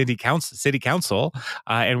president of City Council.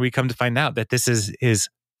 And we come to find out that this is his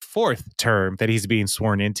 4th term that he's being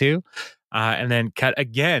sworn into. And then cut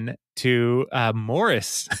again to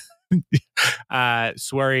Morris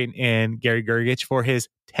swearing in Gary Gergich for his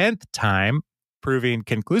 10th time, proving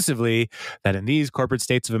conclusively that in these corporate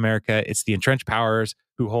states of America, it's the entrenched powers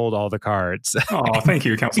who hold all the cards. Oh, thank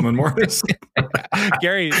you, Councilman Morris.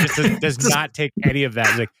 Gary just does not take any of that.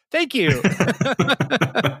 He's like, thank you.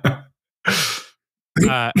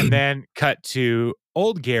 And then cut to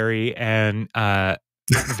old Gary and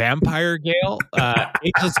Vampire Gale,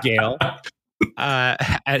 ageless Gale,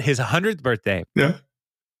 at his 100th birthday. Yeah.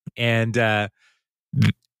 And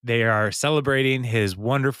they are celebrating his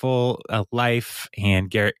wonderful life.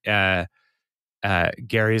 And Gary's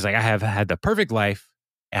like, I have had the perfect life.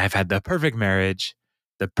 I've had the perfect marriage,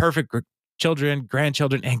 the perfect children,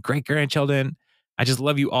 grandchildren, and great-grandchildren. I just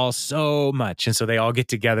love you all so much. And so they all get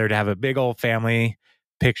together to have a big old family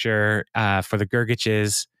picture for the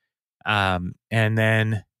Gergiches. And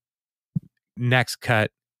then next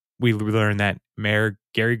cut, we learn that Mayor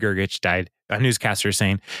Gary Gergich died, a newscaster is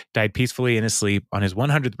saying, died peacefully in his sleep on his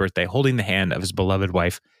 100th birthday, holding the hand of his beloved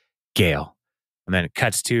wife, Gail. And then it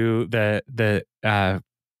cuts to the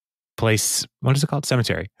place, what is it called?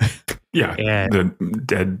 Cemetery. Yeah. And the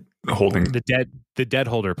dead holding. The dead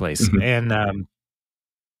holder place. Mm-hmm.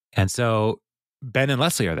 And so Ben and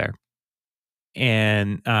Leslie are there.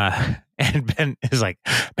 And Ben is like,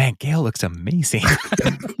 man, Gail looks amazing.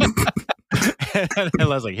 And I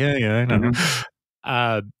was like, yeah, I know.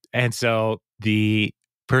 Mm-hmm. And so the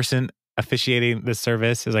person officiating the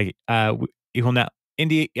service is like, he will now,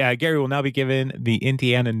 Gary will now be given the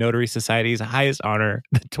Indiana Notary Society's highest honor,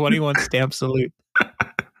 the 21 stamp salute.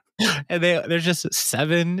 And there's just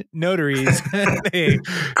 7 notaries. They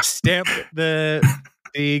stamp the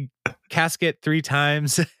casket 3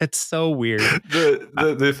 times. It's so weird.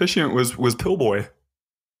 The officiant was Pillboy.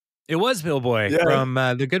 It was Pillboy from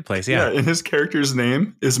The Good Place. Yeah. And his character's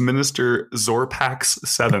name is Minister Zorpax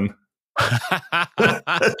 7.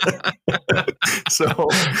 So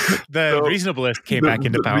the reasonablest came back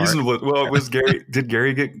into power. Well, it was Gary. Did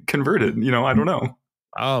Gary get converted? I don't know.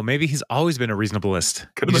 Oh, maybe he's always been a reasonablest.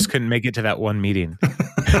 He just couldn't make it to that one meeting.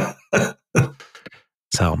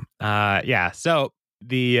 So, So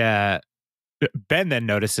the Ben then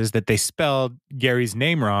notices that they spelled Gary's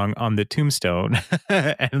name wrong on the tombstone.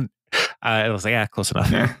 And it was like, yeah, close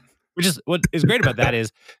enough. Yeah. Which is what is great about that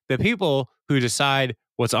is the people who decide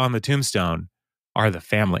what's on the tombstone are the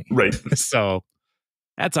family. Right. So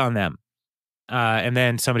that's on them. And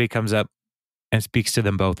then somebody comes up and speaks to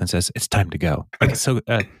them both and says, it's time to go. Like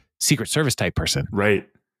a Secret Service type person. Right.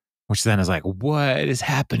 Which then is like, what is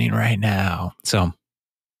happening right now? So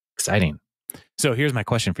exciting. So here's my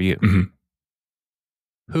question for you. Mhm.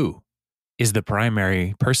 Who is the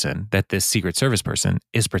primary person that this Secret Service person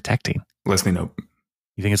is protecting? Leslie Knope.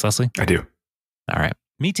 You think it's Leslie? I do. All right.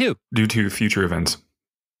 Me too. Due to future events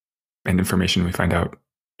and information we find out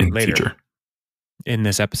in Later. future. In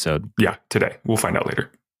this episode. Yeah, today. We'll find out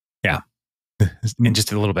later. Yeah. In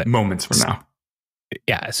just a little bit. Moments from now.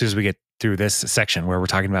 Yeah, as soon as we get through this section where we're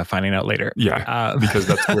talking about finding out later. Yeah, because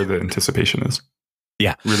that's where the anticipation is.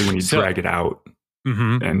 Yeah. Really when you drag it out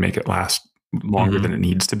and make it last longer than it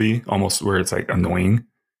needs to be, almost where it's like annoying.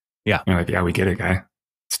 Yeah. You're like, yeah, we get it, guy.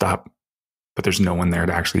 Stop. But there's no one there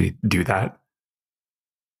to actually do that.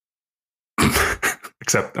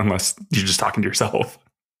 Except unless you're just talking to yourself.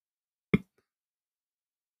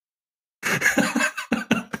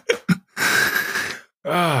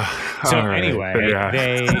 So anyway,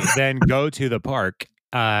 they then go to the park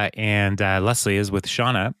and Leslie is with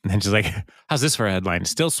Shauna and she's like, how's this for a headline?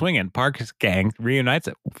 Still swinging. Park gang reunites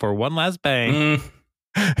for one last bang.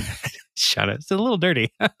 Shauna, it's a little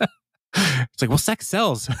dirty. It's like, well, sex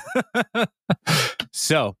sells.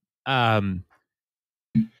 So, so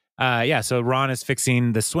Ron is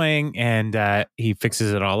fixing the swing and he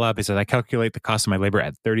fixes it all up. He says, I calculate the cost of my labor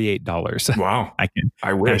at $38. Wow.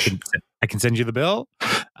 I wish. I can send you the bill.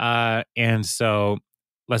 And so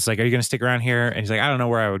Leslie's like, are you going to stick around here? And he's like, I don't know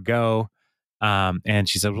where I would go. And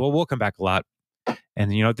she said, well, we'll come back a lot.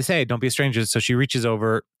 And you know what they say, don't be a stranger. So she reaches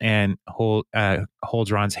over and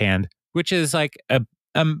holds Ron's hand, which is like a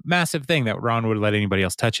massive thing that Ron would let anybody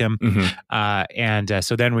else touch him.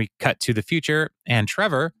 So then we cut to the future and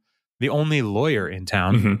Trevor, the only lawyer in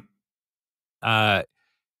town,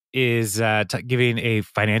 is giving a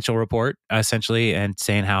financial report essentially and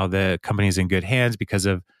saying how the company is in good hands because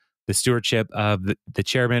of the stewardship of the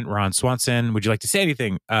chairman, Ron Swanson. Would you like to say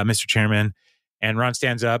anything, Mr. Chairman? And Ron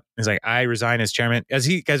stands up. He's like, I resign as chairman. As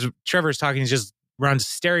Trevor's talking, Ron's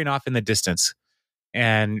staring off in the distance.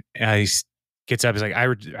 And he gets up. He's like, I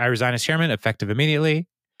resign as chairman, effective immediately.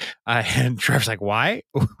 And Trevor's like, why?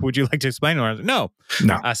 Would you like to explain? Ron's like, no.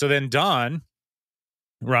 So then Don,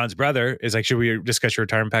 Ron's brother, is like, should we discuss your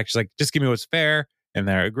retirement package? She's like, just give me what's fair. And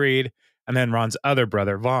they're agreed. And then Ron's other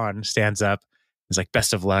brother, Vaughn, stands up. He's like,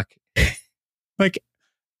 best of luck. Like,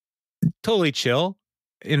 totally chill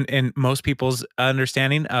in most people's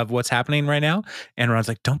understanding of what's happening right now. And Ron's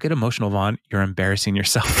like, don't get emotional, Vaughn. You're embarrassing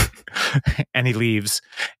yourself. And he leaves.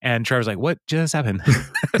 And Trevor's like, what just happened?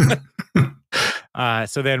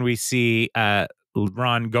 So then we see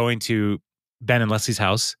Ron going to Ben and Leslie's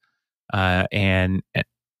house and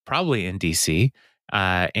probably in DC.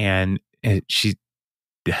 And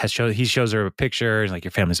he shows her a picture. He's like,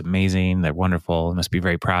 your family's amazing. They're wonderful. You must be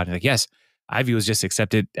very proud. And like, yes, Ivy was just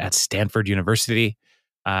accepted at Stanford University.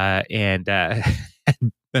 And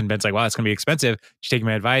Ben's like, wow, it's going to be expensive. Did you take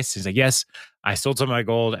my advice? He's like, yes, I sold some of my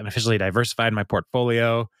gold and officially diversified my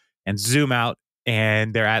portfolio. And zoom out.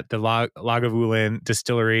 And they're at the Lagavulin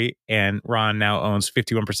distillery. And Ron now owns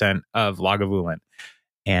 51% of Lagavulin.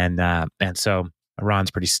 And so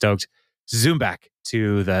Ron's pretty stoked. Zoom back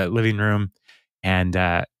to the living room. And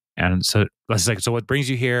so Leslie's like, so what brings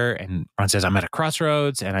you here? And Ron says, I'm at a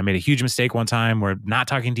crossroads and I made a huge mistake one time. We're not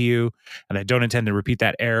talking to you and I don't intend to repeat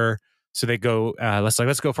that error. So they go, Leslie's like,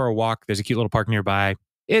 let's go for a walk. There's a cute little park nearby.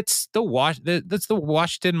 It's that's the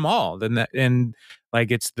Washington Mall. And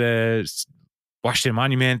like, it's the Washington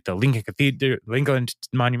Monument, the Lincoln Cathedral, Lincoln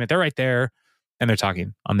Monument. They're right there. And they're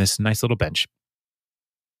talking on this nice little bench.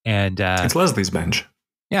 And it's Leslie's bench.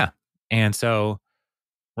 Yeah. And so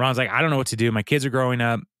Ron's like, I don't know what to do. My kids are growing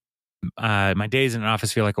up. My days in an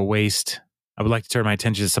office feel like a waste. I would like to turn my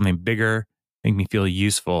attention to something bigger, make me feel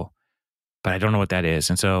useful, but I don't know what that is.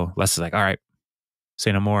 And so Les is like, all right,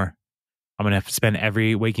 say no more. I'm going to spend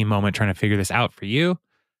every waking moment trying to figure this out for you.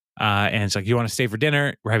 And it's like, you want to stay for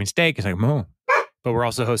dinner? We're having steak. It's like, but we're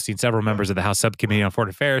also hosting several members of the House Subcommittee on Foreign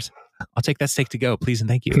Affairs. I'll take that steak to go, please and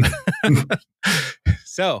thank you.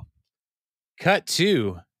 So, cut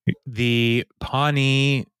to the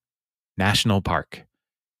Pawnee National Park,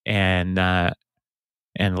 and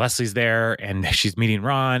Leslie's there, and she's meeting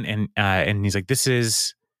Ron, and he's like, "This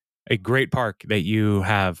is a great park that you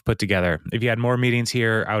have put together. If you had more meetings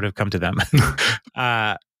here, I would have come to them."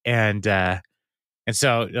 And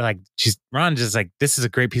so like Ron just like, this is a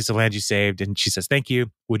great piece of land you saved. And she says, thank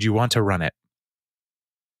you. Would you want to run it?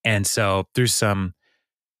 And so through some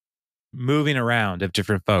moving around of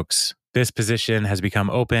different folks, this position has become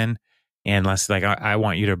open. And Leslie's like, I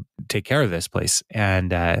want you to take care of this place.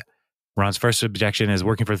 And Ron's first objection is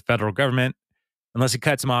working for the federal government. Unless he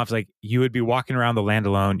cuts him off, like, you would be walking around the land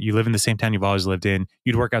alone. You live in the same town you've always lived in.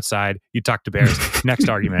 You'd work outside. You'd talk to bears. Next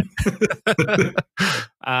argument.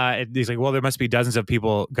 He's like, well, there must be dozens of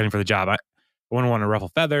people gunning for the job. I wouldn't want to ruffle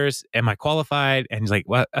feathers. Am I qualified? And he's like,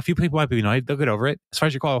 well, a few people might be annoyed. They'll get over it. As far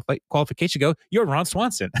as your qualification go, you're Ron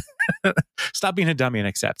Swanson. Stop being a dummy and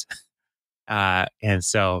accept. And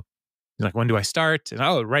so he's like, when do I start?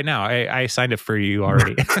 And right now. I signed up for you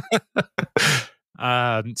already.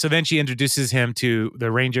 So then she introduces him to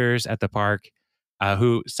the rangers at the park,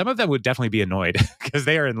 who some of them would definitely be annoyed because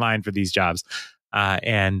they are in line for these jobs.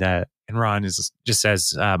 And Ron just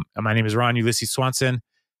says, my name is Ron Ulysses Swanson.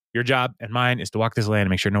 Your job and mine is to walk this land and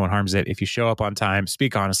make sure no one harms it. If you show up on time,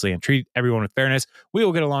 speak honestly, and treat everyone with fairness, we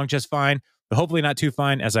will get along just fine, but hopefully not too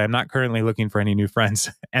fine, as I am not currently looking for any new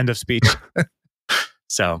friends. End of speech.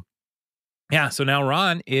 So, yeah. So now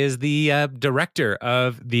Ron is the director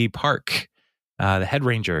of the park. The head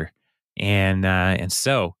ranger, and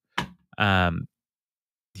so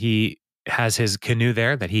he has his canoe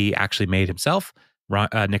there that he actually made himself,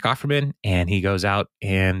 Nick Offerman, and he goes out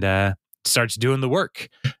and starts doing the work,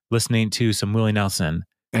 listening to some Willie Nelson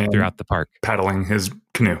throughout the park, paddling his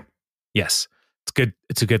canoe. Yes, it's good.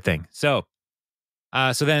 It's a good thing. So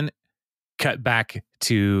then cut back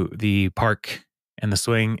to the park and the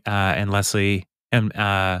swing, and Leslie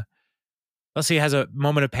has a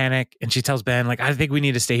moment of panic, and she tells Ben, like, I think we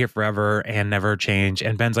need to stay here forever and never change.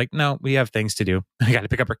 And Ben's like, no, we have things to do. We got to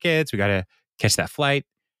pick up our kids. We got to catch that flight.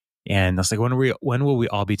 And I was like, when will we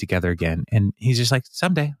all be together again? And he's just like,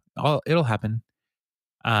 someday, it'll happen.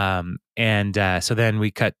 So then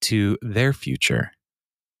we cut to their future.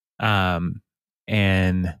 And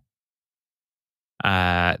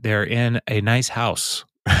they're in a nice house.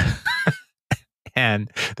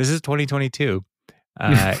 And this is 2022.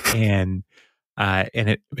 And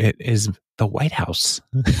it is the White House,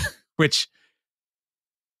 which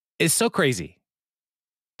is so crazy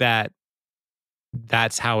that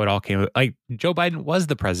that's how it all came. Like, Joe Biden was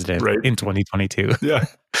the president in 2022. Yeah,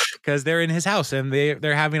 because they're in his house and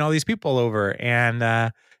they're having all these people over,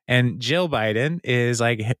 and Jill Biden is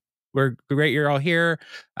like, we're great, you're all here.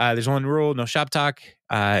 There's one rule, no shop talk,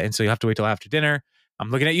 and so you have to wait till after dinner. I'm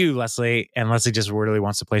looking at you, Leslie. And Leslie just really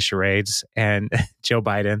wants to play charades. And Joe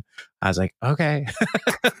Biden, I was like, okay.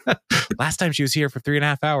 Last time she was here for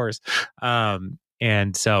 3.5 hours.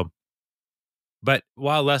 And so, but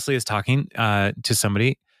while Leslie is talking to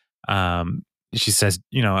somebody, she says,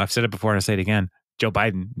 I've said it before and I'll say it again. Joe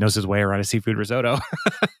Biden knows his way around a seafood risotto.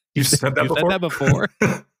 You've said that before?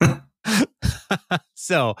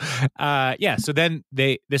 So, so then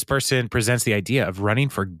this person presents the idea of running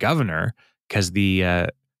for governor, because the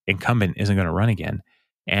incumbent isn't going to run again.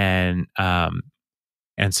 And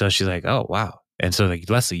so she's like, oh, wow. And so like,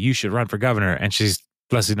 Leslie, you should run for governor. And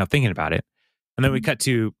Leslie's not thinking about it. And then we cut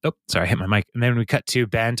to, I hit my mic. And then we cut to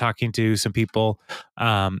Ben talking to some people.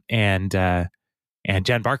 And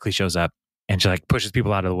Jen Barkley shows up, and she like pushes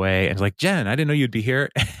people out of the way. And like, Jen, I didn't know you'd be here.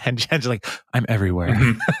 And Jen's like, I'm everywhere.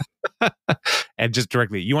 Mm-hmm. And just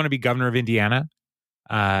directly, you want to be governor of Indiana?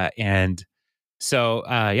 So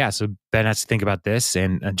Ben has to think about this,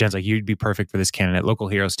 and Jen's like, you'd be perfect for this candidate, local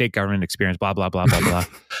hero, state government experience, blah, blah, blah, blah,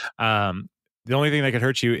 blah. The only thing that could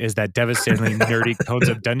hurt you is that devastatingly nerdy Tones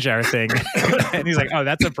of Dunshire thing. And he's like, oh,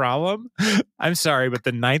 that's a problem? I'm sorry, but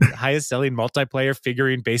the 9th highest selling multiplayer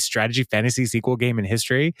figurine-based strategy fantasy sequel game in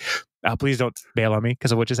history. Please don't bail on me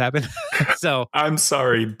because of what just happened. So I'm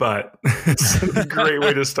sorry, but it's a great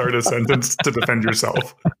way to start a sentence to defend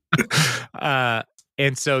yourself.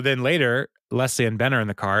 And so then later, Leslie and Ben are in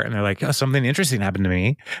the car, and they're like, oh, something interesting happened to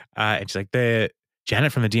me. And she's like,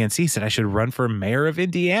 Janet from the DNC said I should run for mayor of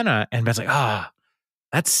Indiana. And Ben's like,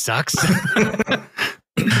 that sucks.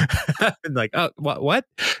 And like, oh, what?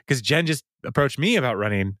 Because Jen just approached me about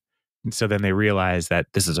running. And so then they realize that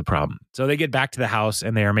this is a problem. So they get back to the house,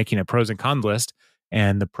 and they are making a pros and cons list.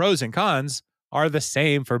 And the pros and cons are the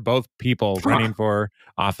same for both people running for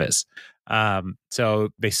office. So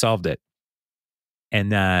they solved it.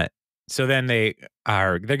 And so then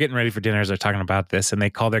they're getting ready for dinner as they're talking about this, and they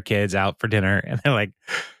call their kids out for dinner, and they're like,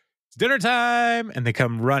 it's dinner time. And they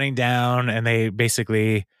come running down, and they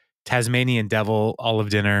basically Tasmanian devil all of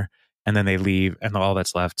dinner, and then they leave, and all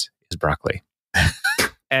that's left is broccoli.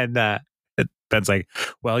 And Ben's like,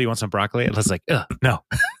 well, you want some broccoli? And Leslie's like, no.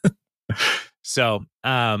 So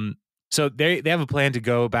So they have a plan to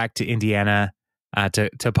go back to Indiana,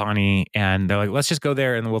 to Pawnee, and they're like, let's just go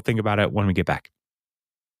there and we'll think about it when we get back.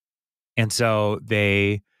 And so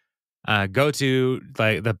they go to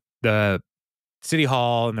like the city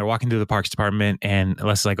hall, and they're walking through the parks department, and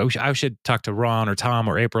Leslie's like, oh, I should talk to Ron or Tom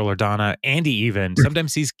or April or Donna, Andy even.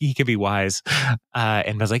 Sometimes he can be wise. And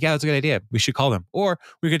I was like, yeah, that's a good idea. We should call them, or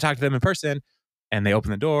we could talk to them in person. And they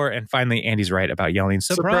open the door, and finally Andy's right about yelling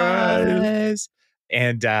surprise.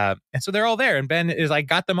 And so they're all there, and Ben is like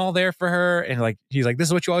got them all there for her, and like he's like, this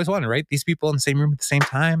is what you always wanted, right? These people in the same room at the same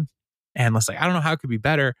time. And Leslie's like, I don't know how it could be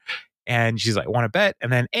better. And she's like, want to bet?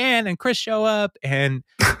 And then Anne and Chris show up, and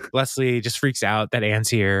Leslie just freaks out that Anne's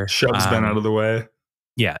here. Shoves Ben out of the way.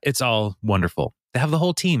 Yeah, it's all wonderful. They have the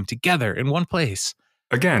whole team together in one place.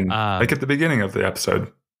 Again, like at the beginning of the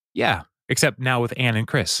episode. Yeah, except now with Anne and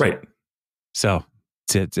Chris. Right. So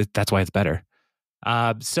that's why it's better.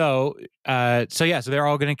 So they're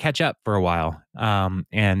all going to catch up for a while.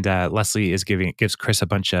 And Leslie gives Chris a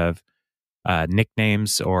bunch of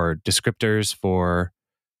nicknames or descriptors for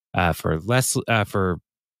that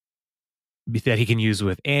he can use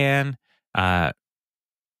with Anne.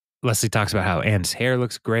 Leslie talks about how Anne's hair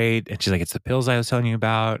looks great, and she's like, it's the pills I was telling you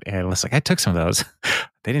about. And Leslie's like, I took some of those.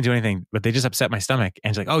 They didn't do anything, but they just upset my stomach.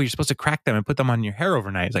 And she's like, oh, you're supposed to crack them and put them on your hair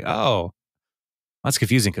overnight. It's like, oh, that's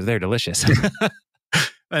confusing because they're delicious.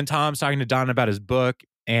 And Tom's talking to Don about his book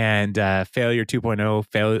and Failure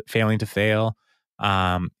 2.0, failing to fail.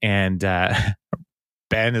 And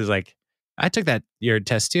Ben is like, I took your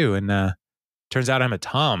test too, and turns out I'm a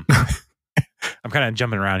Tom. I'm kind of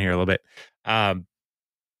jumping around here a little bit.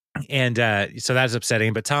 So that's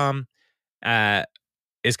upsetting. But Tom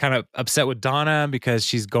is kind of upset with Donna because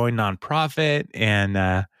she's going nonprofit,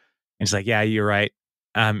 and she's like, yeah, you're right.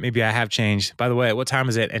 Maybe I have changed. By the way, what time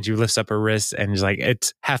is it? And she lifts up her wrist and she's like,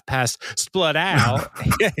 it's past Spladow.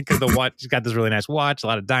 Because the watch, she's got this really nice watch, a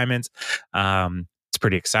lot of diamonds. It's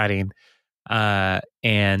pretty exciting.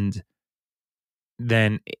 And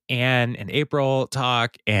then Anne and April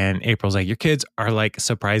talk, and April's like, your kids are like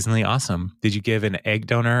surprisingly awesome. Did you give an egg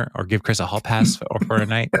donor or give Chris a hall pass for a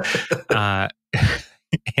night?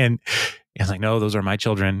 And I was like, no, those are my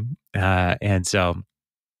children. And so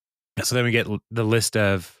then we get the list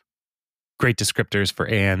of great descriptors for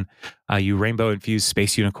Anne. You rainbow-infused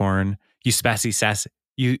space unicorn. You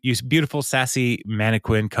beautiful, sassy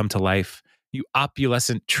mannequin come to life. You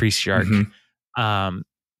opulescent tree shark. Mm-hmm.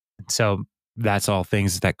 So that's all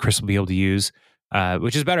things that Chris will be able to use,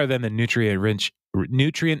 which is better than the nutrient-rich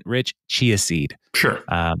chia seed. Sure.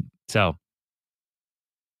 So,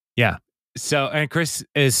 yeah. So, and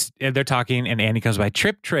they're talking, and Andy comes by.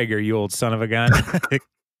 Trip trigger, you old son of a gun.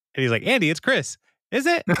 And he's like, Andy, it's Chris. Is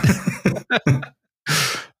it?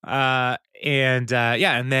 And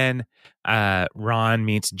then Ron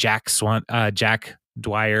meets Jack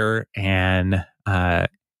Dwyer, and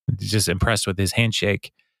just impressed with his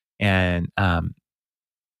handshake. And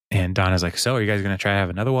Donna's like, so are you guys going to try to have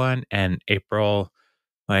another one? And April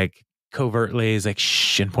like covertly is like,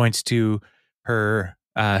 shh, and points to her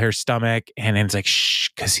stomach. And then it's like, shh,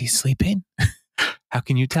 because he's sleeping. How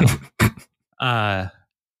can you tell?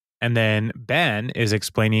 And then Ben is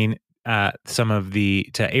explaining to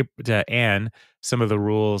Anne some of the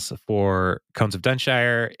rules for Cones of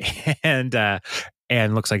Dunshire, and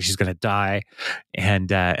Anne looks like she's going to die. And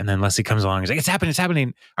then Leslie comes along and is like, it's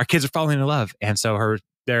happening. Our kids are falling in love. And so one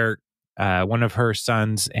of her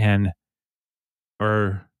sons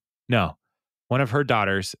one of her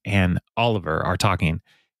daughters and Oliver are talking.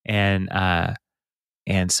 And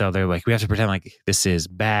so they're like, we have to pretend like this is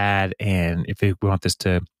bad. And if we want this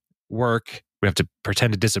to work, we have to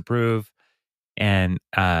pretend to disapprove. And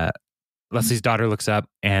Leslie's daughter looks up,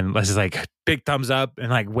 and Leslie's like, big thumbs up and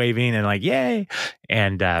like waving and like, yay.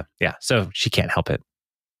 And so she can't help it.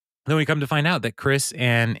 Then we come to find out that Chris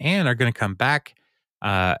and Anne are going to come back,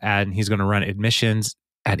 and he's going to run admissions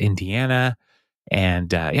at Indiana.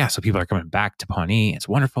 And so people are coming back to Pawnee. It's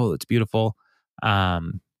wonderful. It's beautiful.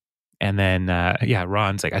 And then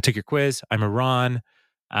Ron's like, I took your quiz. I'm a Ron.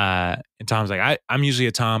 And Tom's like, I'm usually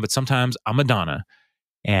a Tom, but sometimes I'm a Donna.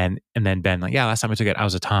 And then Ben like, yeah, last time I took it, I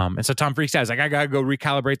was a Tom. And so Tom freaks out. He's like, I gotta go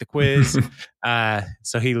recalibrate the quiz.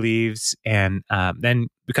 So he leaves, and then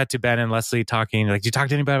we cut to Ben and Leslie talking. Like, did you talk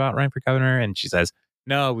to anybody about running for governor? And she says,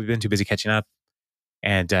 no, we've been too busy catching up.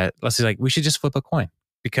 And Leslie's like, we should just flip a coin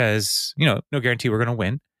because no guarantee we're gonna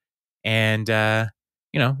win. And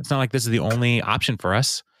it's not like this is the only option for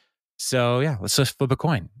us. So yeah, let's just flip a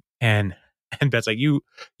coin. And Ben's like, you,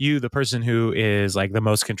 the person who is like the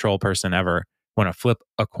most control person ever, want to flip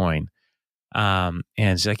a coin. And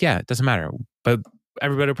she's like, yeah, it doesn't matter. But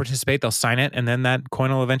everybody will participate. They'll sign it, and then that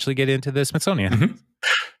coin will eventually get into the Smithsonian. Mhm.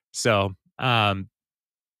 So,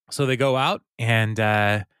 so they go out and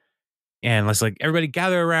let's like everybody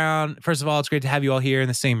gather around. First of all, it's great to have you all here in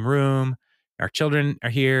the same room. Our children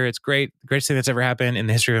are here. It's great. The greatest thing that's ever happened in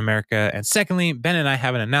the history of America. And secondly, Ben and I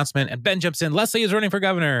have an announcement. And Ben jumps in. Leslie is running for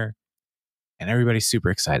governor. And everybody's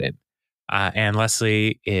super excited. And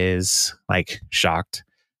Leslie is like shocked.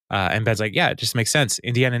 And Ben's like, yeah, it just makes sense.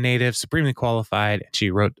 Indiana native, supremely qualified. And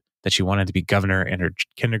she wrote that she wanted to be governor in her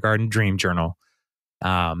kindergarten dream journal.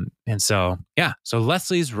 And so, yeah. So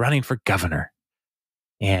Leslie's running for governor.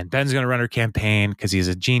 And Ben's going to run her campaign because he's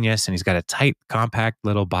a genius and he's got a tight, compact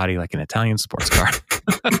little body like an Italian sports car,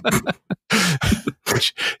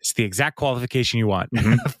 which is the exact qualification you want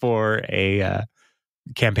for a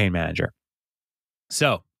campaign manager.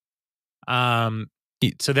 So,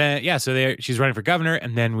 she's running for governor,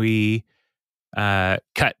 and then we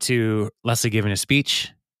cut to Leslie giving a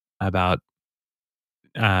speech about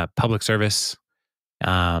public service.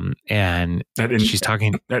 And she's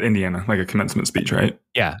talking at Indiana, like a commencement speech, right?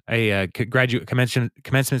 Yeah, a graduate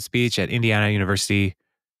commencement speech at Indiana State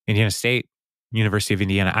University of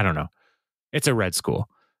Indiana. I don't know. It's a red school,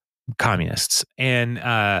 communists, and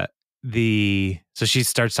so she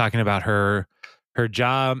starts talking about her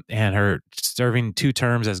job and her serving 2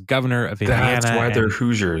 terms as governor of Indiana. That's why they're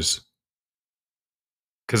Hoosiers,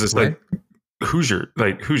 because it's like Hoosier,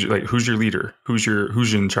 who's your leader,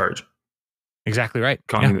 who's in charge. Exactly right.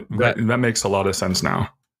 That makes a lot of sense now.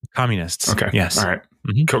 Communists. Okay. Yes. All right.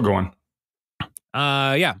 Go on.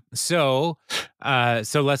 Yeah. So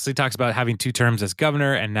Leslie talks about having 2 terms as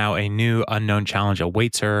governor, and now a new unknown challenge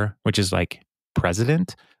awaits her, which is like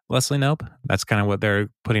president Leslie Knope. That's kind of what they're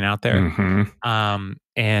putting out there.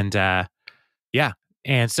 And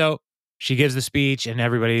so she gives the speech, and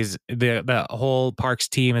everybody's the whole Parks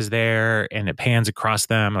team is there, and it pans across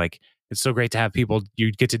them. Like, it's so great to have people.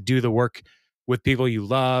 You get to do the work with people you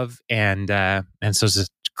love, and so she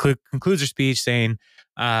concludes her speech saying,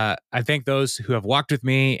 "I thank those who have walked with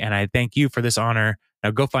me, and I thank you for this honor.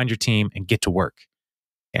 Now go find your team and get to work."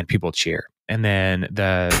 And people cheer. And then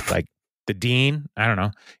the dean, I don't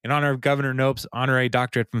know, in honor of Governor Knope's honorary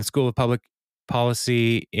doctorate from the School of Public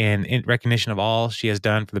Policy, in recognition of all she has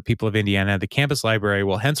done for the people of Indiana, the campus library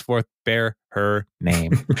will henceforth bear her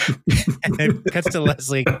name. And it cuts to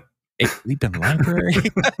Leslie. A sleeping library.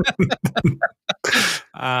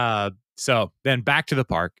 So then back to the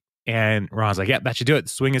park, and Ron's like, "Yep, that should do it. The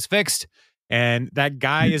swing is fixed." And that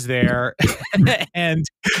guy is there, and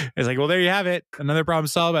it's like, "Well, there you have it. Another problem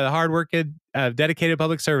solved by the hardworking, dedicated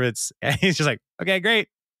public servants." And he's just like, "Okay, great.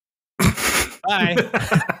 Bye."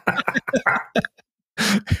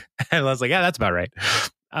 And Leslie's like, "Yeah, that's about right."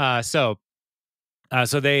 So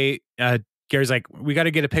Gary's like, "We got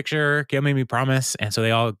to get a picture. Gail made me promise." And so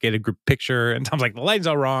they all get a group picture. And Tom's like, "The lighting's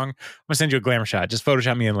all wrong. I'm going to send you a glamour shot. Just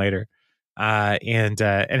Photoshop me in later." And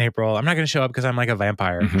April, "I'm not going to show up because I'm like a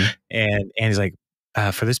vampire." And he's like,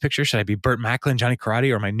 "For this picture, should I be Burt Macklin, Johnny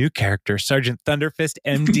Karate, or my new character, Sergeant Thunderfist,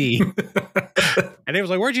 MD?" And he was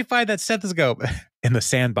like, "Where'd you find that stethoscope?" "In the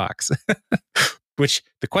sandbox." Which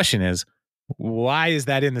the question is, why is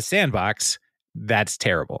that in the sandbox? That's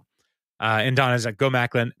terrible. And Donna's like, "Go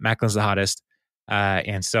Macklin. Macklin's the hottest."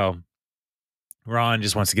 And so Ron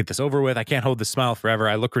just wants to get this over with. "I can't hold this smile forever.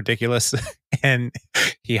 I look ridiculous." And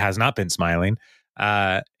he has not been smiling.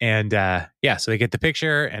 So they get the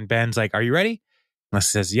picture, and Ben's like, "Are you ready?" And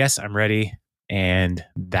Leslie says, "Yes, I'm ready." And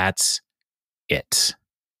that's it.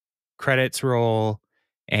 Credits roll,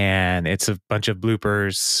 and it's a bunch of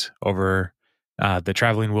bloopers over the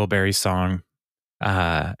Traveling Wilburys song.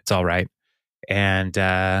 It's all right. And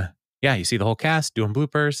you see the whole cast doing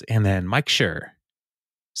bloopers, and then Mike Schur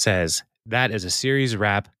says, "That is a series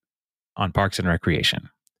wrap on Parks and Recreation.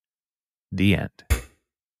 The end.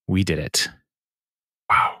 We did it."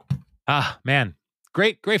 Wow. Ah, man.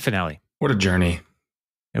 Great finale. What a journey.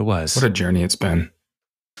 It was. What a journey it's been.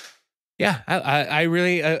 Yeah, I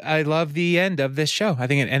really I love the end of this show. I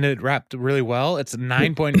think it ended wrapped really well. It's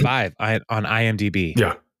 9.5 on IMDb.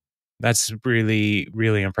 Yeah. That's really,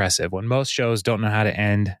 really impressive. When most shows don't know how to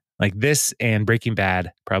end, like this and Breaking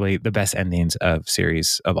Bad, probably the best endings of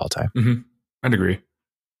series of all time. Mm-hmm. I'd agree.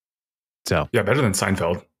 So yeah, better than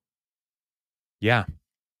Seinfeld. Yeah.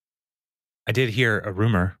 I did hear a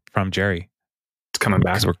rumor from Jerry. It's coming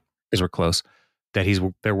back. Because we're close.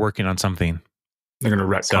 That they're working on something. They're going to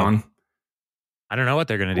retcon. So, I don't know what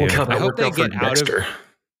they're going to do.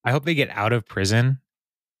 I hope they get out of prison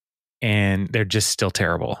and they're just still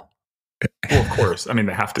terrible. Well, of course. I mean,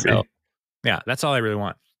 they have to be. Yeah, that's all I really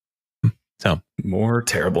want. So more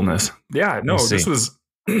terribleness. Yeah, no, this was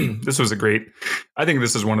this was a great. I think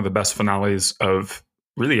this is one of the best finales of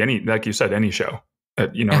really any, like you said, any show.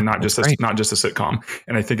 Not just a sitcom.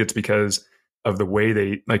 And I think it's because of the way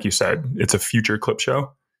they, like you said, it's a future clip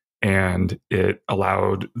show, and it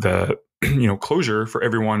allowed the closure for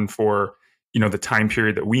everyone for the time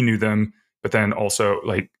period that we knew them, but then also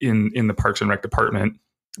like in the Parks and Rec department,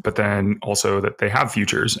 but then also that they have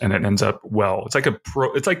futures, and it ends up well. It's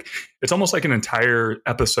like it's almost like an entire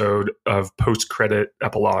episode of post-credit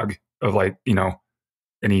epilogue of like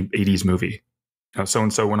any 80s movie. So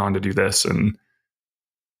and so went on to do this, and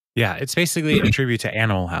yeah, it's basically a tribute to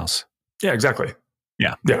Animal House. Yeah, exactly.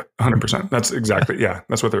 Yeah, 100%. That's exactly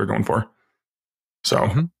that's what they were going for.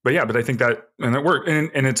 So, but I think that worked,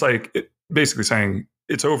 and it's like basically saying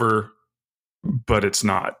it's over, but it's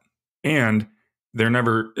not, and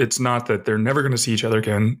it's not that they're never going to see each other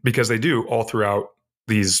again, because they do all throughout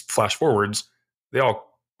these flash forwards. They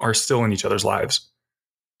all are still in each other's lives.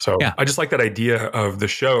 So I just like that idea of the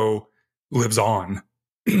show lives on,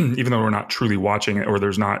 even though we're not truly watching it, or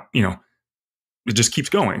there's not, it just keeps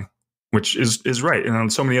going, which is right. And on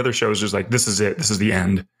so many other shows, just like, this is it, this is the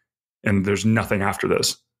end, and there's nothing after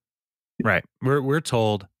this. Right. We're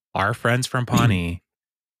told our friends from Pawnee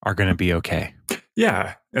are going to be okay.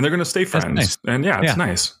 Yeah. And they're going to stay friends. Nice. And it's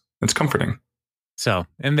nice. It's comforting. So,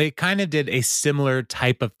 and they kind of did a similar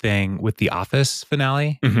type of thing with the Office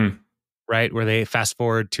finale, right? Where they fast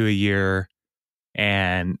forward to a year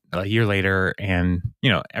later, and,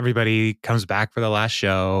 everybody comes back for the last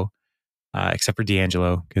show, except for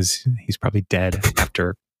D'Angelo, because he's probably dead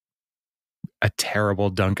after a terrible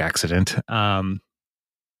dunk accident. I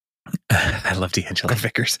love D'Angelo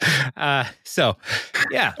Vickers. So,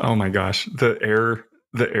 yeah. Oh my gosh. The air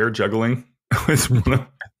juggling was one of...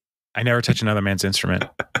 I never touch another man's instrument.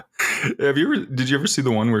 Did you ever see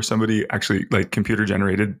the one where somebody actually like computer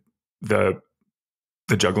generated the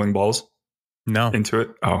juggling balls? No. Into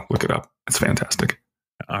it? Oh, look it up. It's fantastic.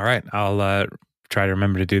 All right. I'll try to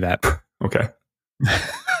remember to do that. Okay.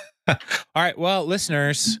 All right. Well,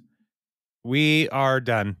 listeners, we are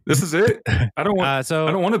done. This is it. I don't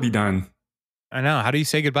want to be done. I know. How do you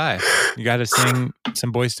say goodbye? You got to sing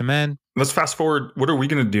some Boys to Men. Let's fast forward. What are we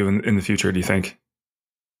going to do in the future, do you think?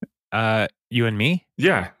 You and me?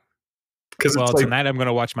 Yeah. Because tonight I'm going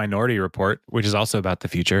to watch Minority Report, which is also about the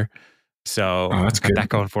future. So that's good. Got that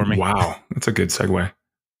going for me. Wow, that's a good segue.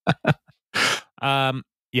 Yeah,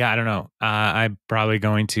 I don't know. I'm probably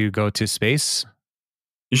going to go to space.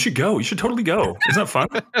 You should go. You should totally go. Isn't that fun?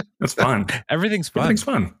 That's fun. Everything's fun. Everything's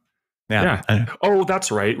fun. Yeah. Oh, that's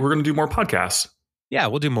right. We're going to do more podcasts. Yeah,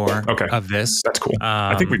 we'll do more of this. That's cool.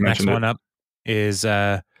 I think we've mentioned next one up is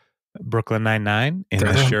Brooklyn Nine-Nine in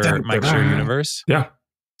the Mike Schur universe. Yeah.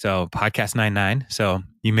 So Podcast 99. So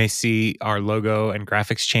you may see our logo and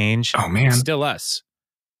graphics change. Oh man. It's still us.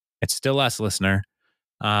 It's still us, listener.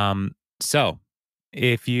 So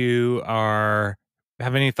if you have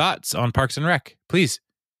any thoughts on Parks and Rec, please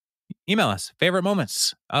email us. Favorite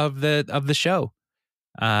moments of the show.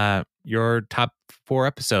 Your top 4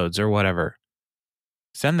 episodes or whatever.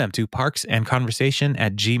 Send them to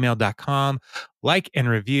parksandconversation@gmail.com. Like and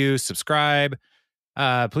review, subscribe.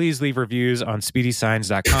 Please leave reviews on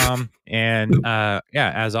speedysigns.com. And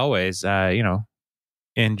as always,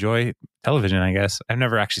 enjoy television, I guess. I've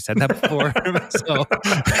never actually said that before. So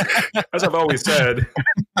as I've always said.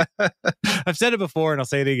 I've said it before and I'll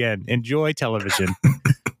say it again. Enjoy television.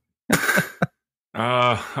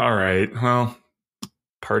 All right. Well,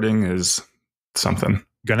 parting is something.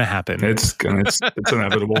 Gonna happen. It's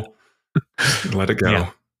inevitable. Let it go.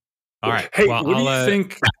 Yeah. All right. Hey, what do you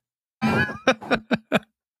think? I'm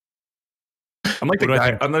like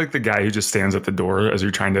the guy who just stands at the door as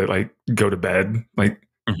you're trying to like go to bed. Like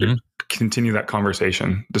continue that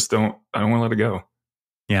conversation. I don't want to let it go.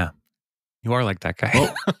 Yeah. You are like that guy.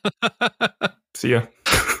 Well, see ya.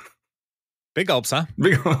 Big gulps, huh?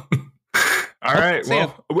 Big gulp. All right.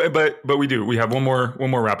 Well, but we have one more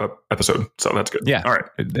wrap up episode, so that's good. Yeah. All right.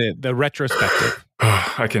 The retrospective.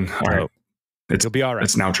 I can. All right. It'll be all right.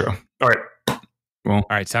 It's an outro. All right. Well. All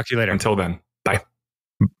right. Talk to you later. Until then. Bye.